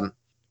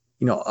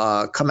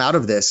come out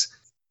of this,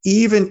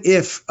 even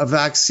if a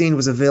vaccine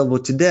was available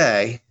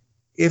today,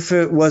 if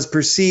it was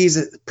perceived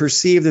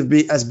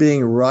as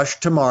being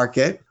rushed to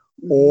market,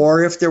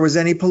 or if there was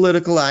any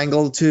political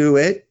angle to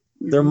it,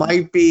 there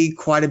might be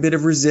quite a bit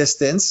of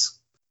resistance,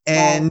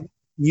 and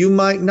you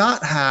might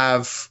not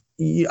have.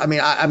 I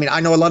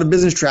know a lot of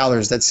business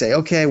travelers that say,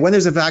 okay, when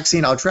there's a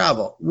vaccine, I'll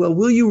travel. Well,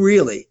 will you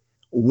really?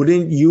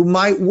 Wouldn't you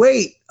might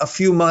wait a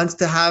few months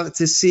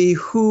to see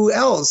who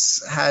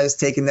else has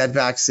taken that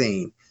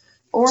vaccine?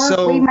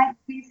 Or we might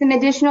see some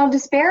additional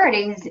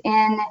disparities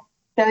in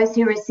those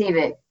who receive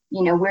it.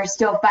 We're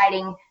still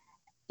fighting,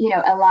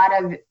 a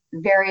lot of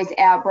various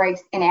outbreaks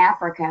in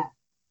Africa.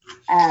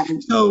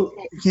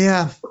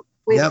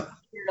 We a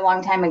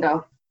long time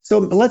ago. So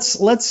let's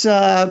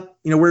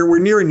we're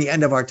nearing the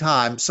end of our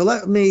time. So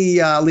let me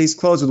at least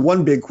close with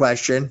one big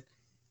question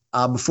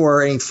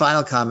before any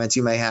final comments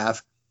you may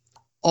have.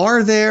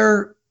 Are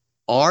there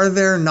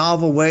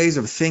novel ways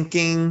of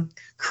thinking,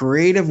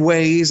 creative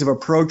ways of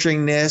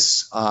approaching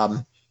this,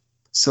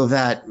 so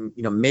that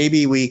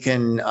maybe we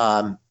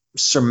can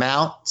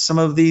surmount some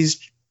of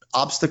these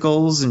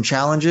obstacles and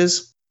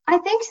challenges? I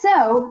think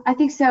so.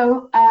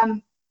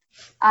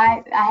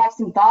 I have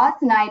some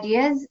thoughts and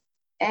ideas,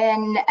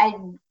 and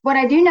what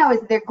I do know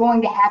is they're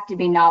going to have to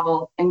be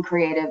novel and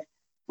creative.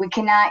 We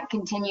cannot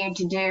continue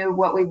to do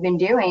what we've been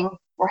doing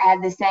or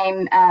have the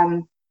same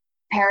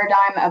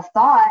paradigm of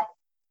thought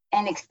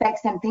and expect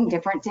something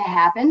different to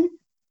happen.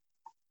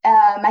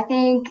 I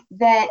think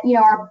that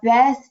our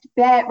best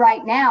bet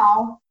right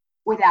now,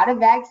 without a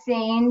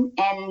vaccine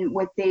and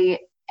with the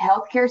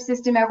healthcare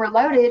system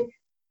overloaded,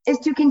 is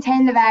to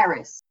contain the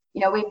virus.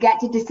 We've got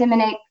to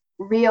disseminate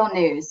real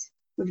news.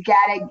 We've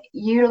got to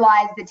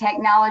utilize the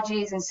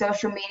technologies and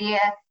social media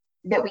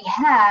that we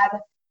have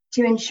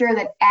to ensure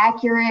that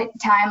accurate,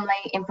 timely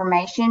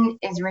information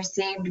is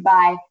received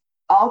by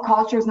all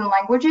cultures and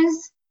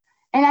languages.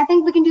 And I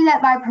think we can do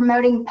that by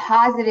promoting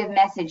positive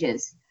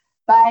messages,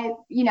 by,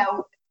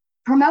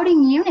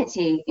 promoting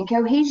unity and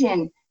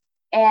cohesion.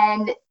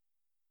 And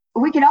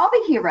we could all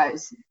be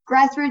heroes,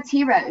 grassroots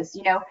heroes,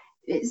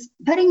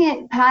 putting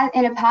it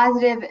in a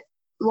positive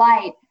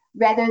light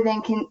rather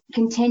than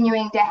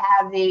continuing to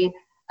have the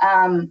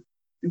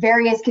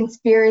various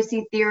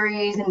conspiracy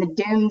theories and the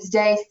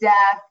doomsday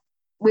stuff.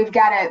 We've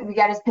got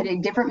to put a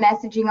different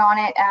messaging on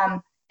it,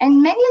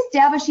 and maybe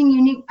establishing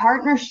unique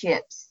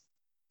partnerships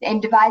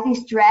and devising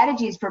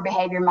strategies for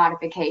behavior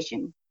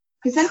modification.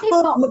 Because some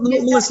people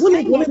Melissa,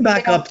 let me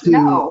back up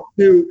to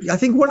I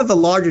think one of the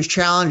largest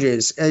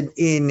challenges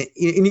in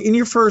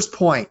your first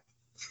point,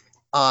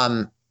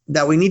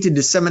 that we need to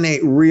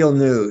disseminate real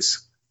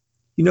news.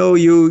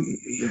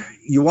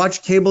 You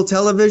watch cable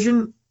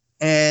television,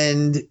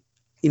 and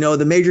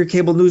the major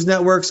cable news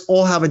networks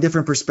all have a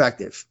different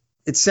perspective.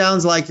 It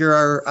sounds like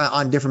you're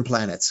on different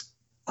planets.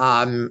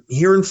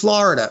 Here in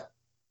Florida,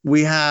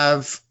 we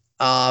have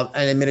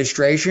an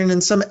administration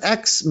and some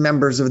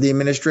ex-members of the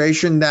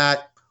administration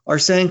that are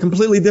saying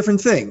completely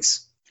different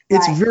things.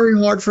 It's very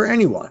hard for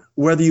anyone,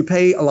 whether you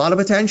pay a lot of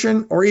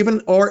attention or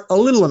a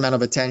little amount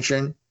of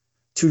attention,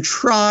 to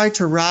try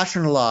to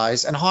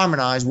rationalize and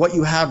harmonize what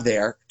you have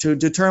there to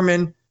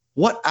determine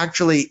what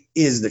actually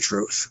is the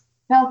truth.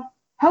 Well,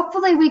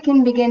 hopefully we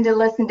can begin to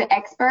listen to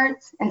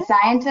experts and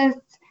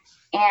scientists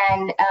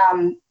and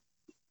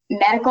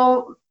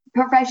medical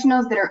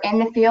professionals that are in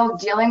the field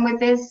dealing with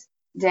this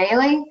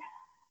daily.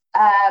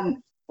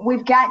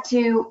 We've got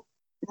to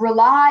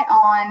rely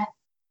on,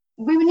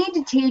 we need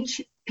to teach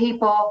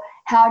people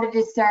how to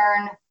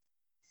discern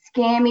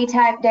scammy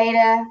type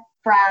data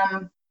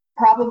from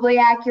probably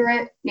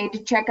accurate, need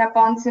to check up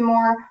on some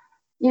more.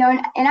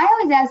 And I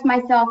always ask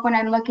myself when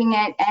I'm looking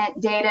at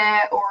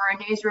data or a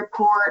news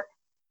report,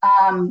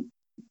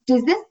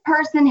 does this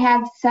person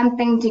have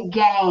something to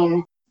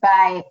gain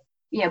by,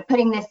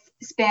 putting this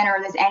spin or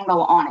this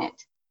angle on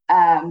it?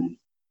 And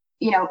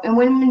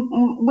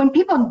when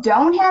people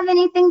don't have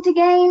anything to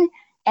gain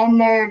and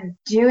they're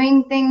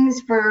doing things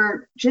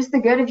for just the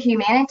good of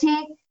humanity,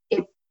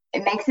 it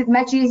makes it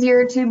much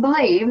easier to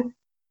believe.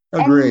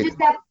 Agreed. And just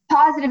that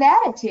positive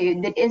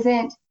attitude that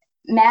isn't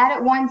mad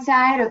at one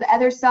side or the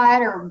other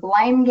side or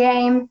blame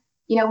game.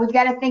 We've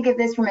got to think of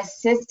this from a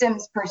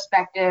systems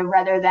perspective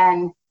rather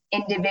than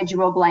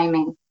individual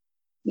blaming.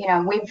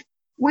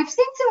 We've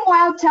seen some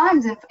wild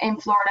times in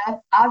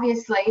Florida,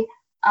 obviously,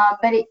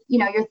 but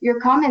your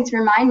comments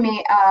remind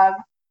me of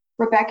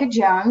Rebecca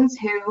Jones,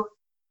 who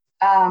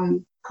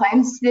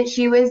claims that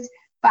she was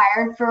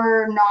fired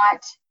for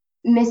not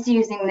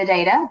misusing the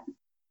data.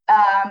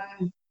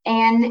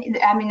 And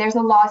I mean, there's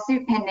a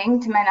lawsuit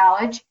pending to my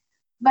knowledge,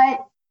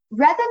 but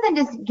rather than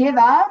just give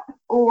up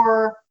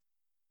or,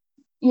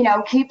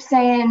 keep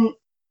saying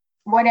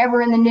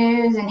whatever in the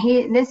news and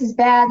this is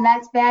bad and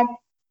that's bad,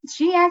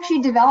 she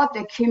actually developed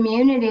a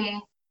community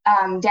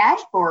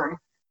dashboard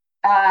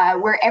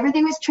where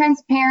everything was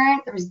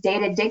transparent. There was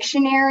data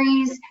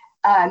dictionaries,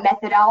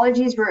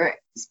 methodologies were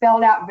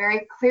spelled out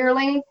very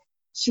clearly.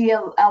 She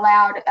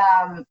allowed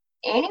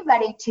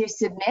anybody to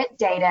submit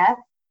data,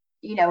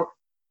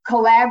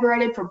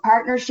 collaborated for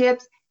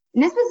partnerships.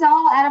 And this was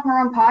all out of her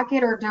own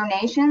pocket or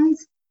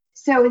donations.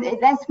 So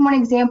that's one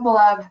example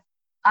of,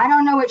 I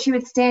don't know what she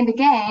would stand to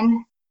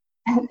gain.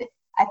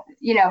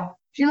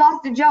 She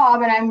lost a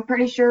job, and I'm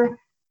pretty sure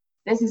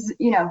this is,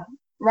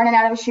 running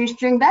out of a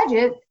shoestring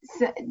budget.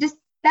 So just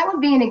that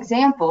would be an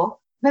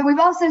example. But we've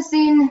also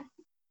seen,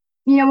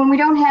 when we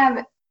don't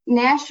have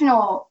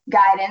national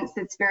guidance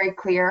that's very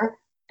clear,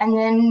 and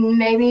then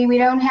maybe we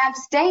don't have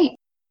state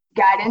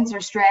guidance or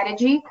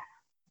strategy,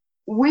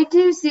 we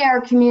do see our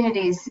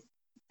communities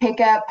pick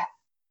up,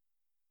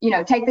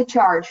 take the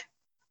charge,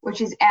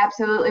 which is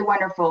absolutely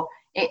wonderful.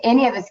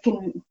 Any of us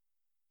can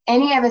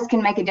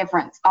make a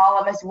difference. All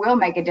of us will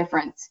make a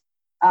difference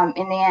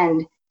in the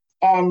end.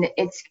 And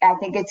I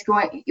think it's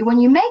going, when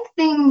you make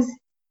things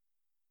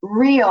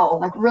real,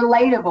 like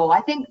relatable,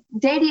 I think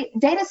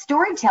data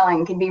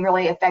storytelling can be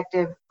really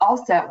effective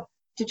also,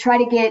 to try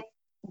to get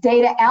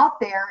data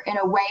out there in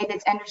a way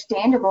that's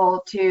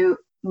understandable to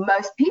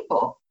most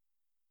people.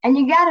 And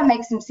you got to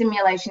make some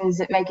simulations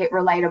that make it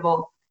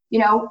relatable,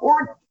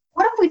 or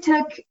what if we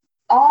took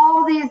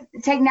all these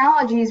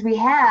technologies we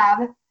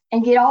have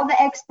and get all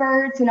the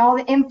experts and all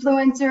the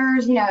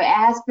influencers,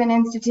 Aspen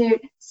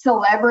Institute,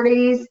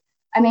 celebrities.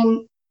 I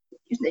mean,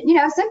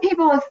 some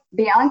people, if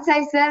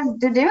Beyonce says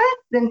to do it,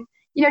 then,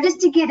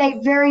 just to get a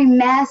very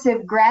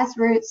massive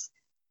grassroots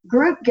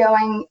group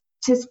going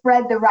to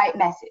spread the right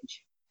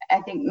message,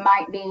 I think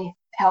might be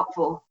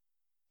helpful.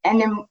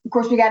 And then, of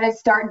course, we got to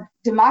start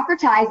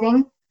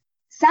democratizing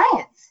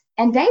science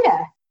and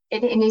data.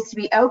 It needs to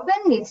be open,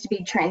 needs to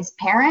be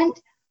transparent.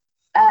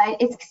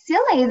 It's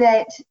silly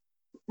that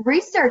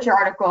research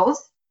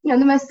articles, the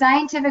most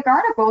scientific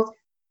articles,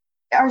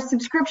 are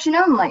subscription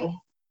only.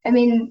 I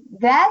mean,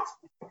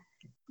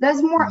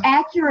 those more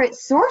accurate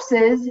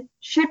sources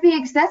should be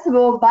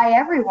accessible by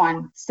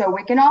everyone, so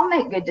we can all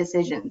make good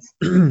decisions.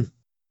 And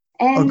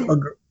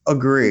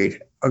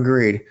agreed.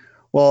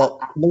 Well,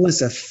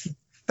 Melissa,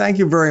 thank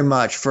you very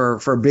much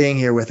for being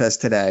here with us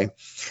today.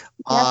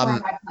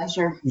 My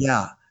pleasure.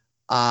 Yeah.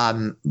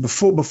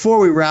 Before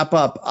we wrap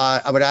up,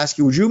 I would ask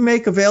you, would you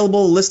make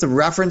available a list of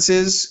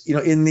references,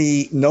 in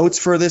the notes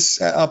for this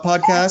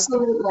podcast?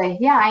 Absolutely.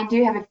 Yeah, I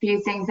do have a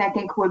few things I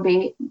think would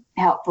be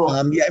helpful.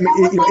 I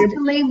would like to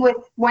leave with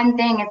one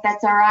thing, if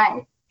that's all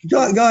right.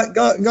 Go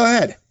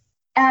ahead.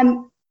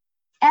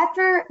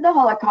 After the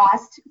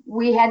Holocaust,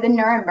 we had the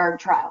Nuremberg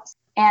trials,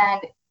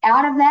 and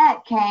out of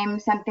that came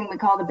something we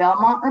call the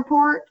Belmont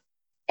Report.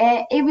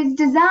 It was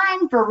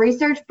designed for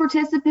research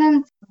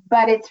participants,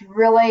 but it's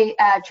really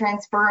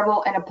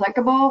transferable and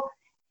applicable.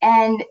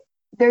 And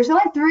there's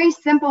only 3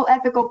 simple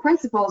ethical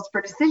principles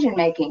for decision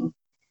making,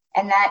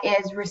 and that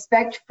is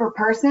respect for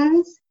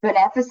persons,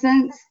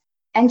 beneficence,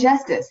 and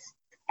justice.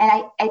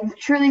 And I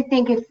truly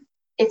think if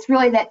it's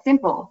really that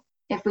simple,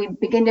 if we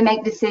begin to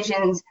make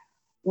decisions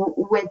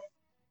with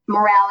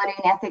morality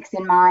and ethics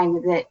in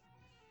mind, that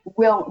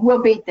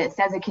we'll beat this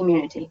as a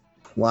community.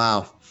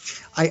 Wow.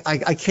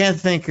 I can't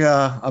think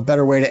a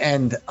better way to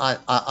end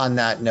on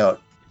that note.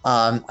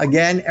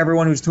 Again,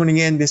 everyone who's tuning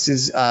in, this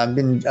has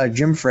been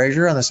Jim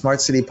Frazer on the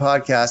Smart City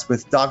Podcast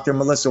with Dr.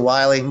 Melissa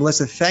Whiley.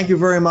 Melissa, thank you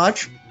very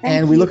much.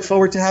 And we look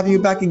forward to having you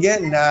back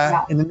again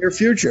in the near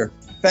future.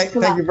 Thank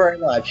you very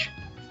much.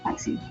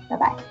 Thanks.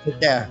 Bye-bye.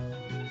 Take care.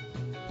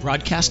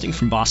 Broadcasting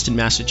from Boston,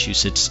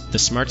 Massachusetts, the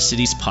Smart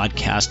Cities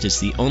Podcast is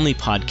the only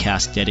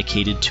podcast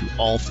dedicated to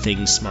all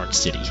things smart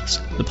cities.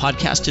 The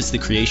podcast is the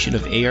creation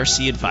of ARC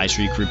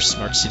Advisory Group's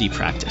Smart City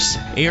practice.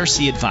 ARC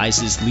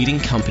advises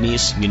leading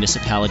companies,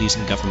 municipalities,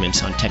 and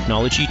governments on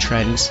technology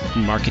trends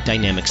and market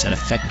dynamics that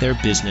affect their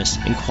business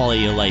and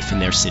quality of life in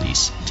their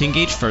cities. To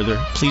engage further,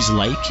 please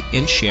like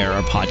and share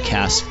our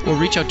podcast or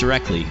reach out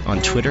directly on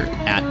Twitter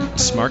at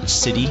Smart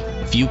City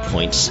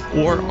Viewpoints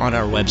or on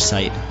our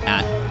website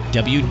at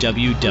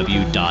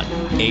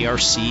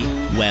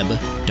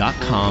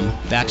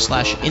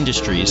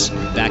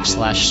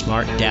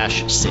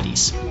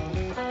www.arcweb.com/industries/smart-cities.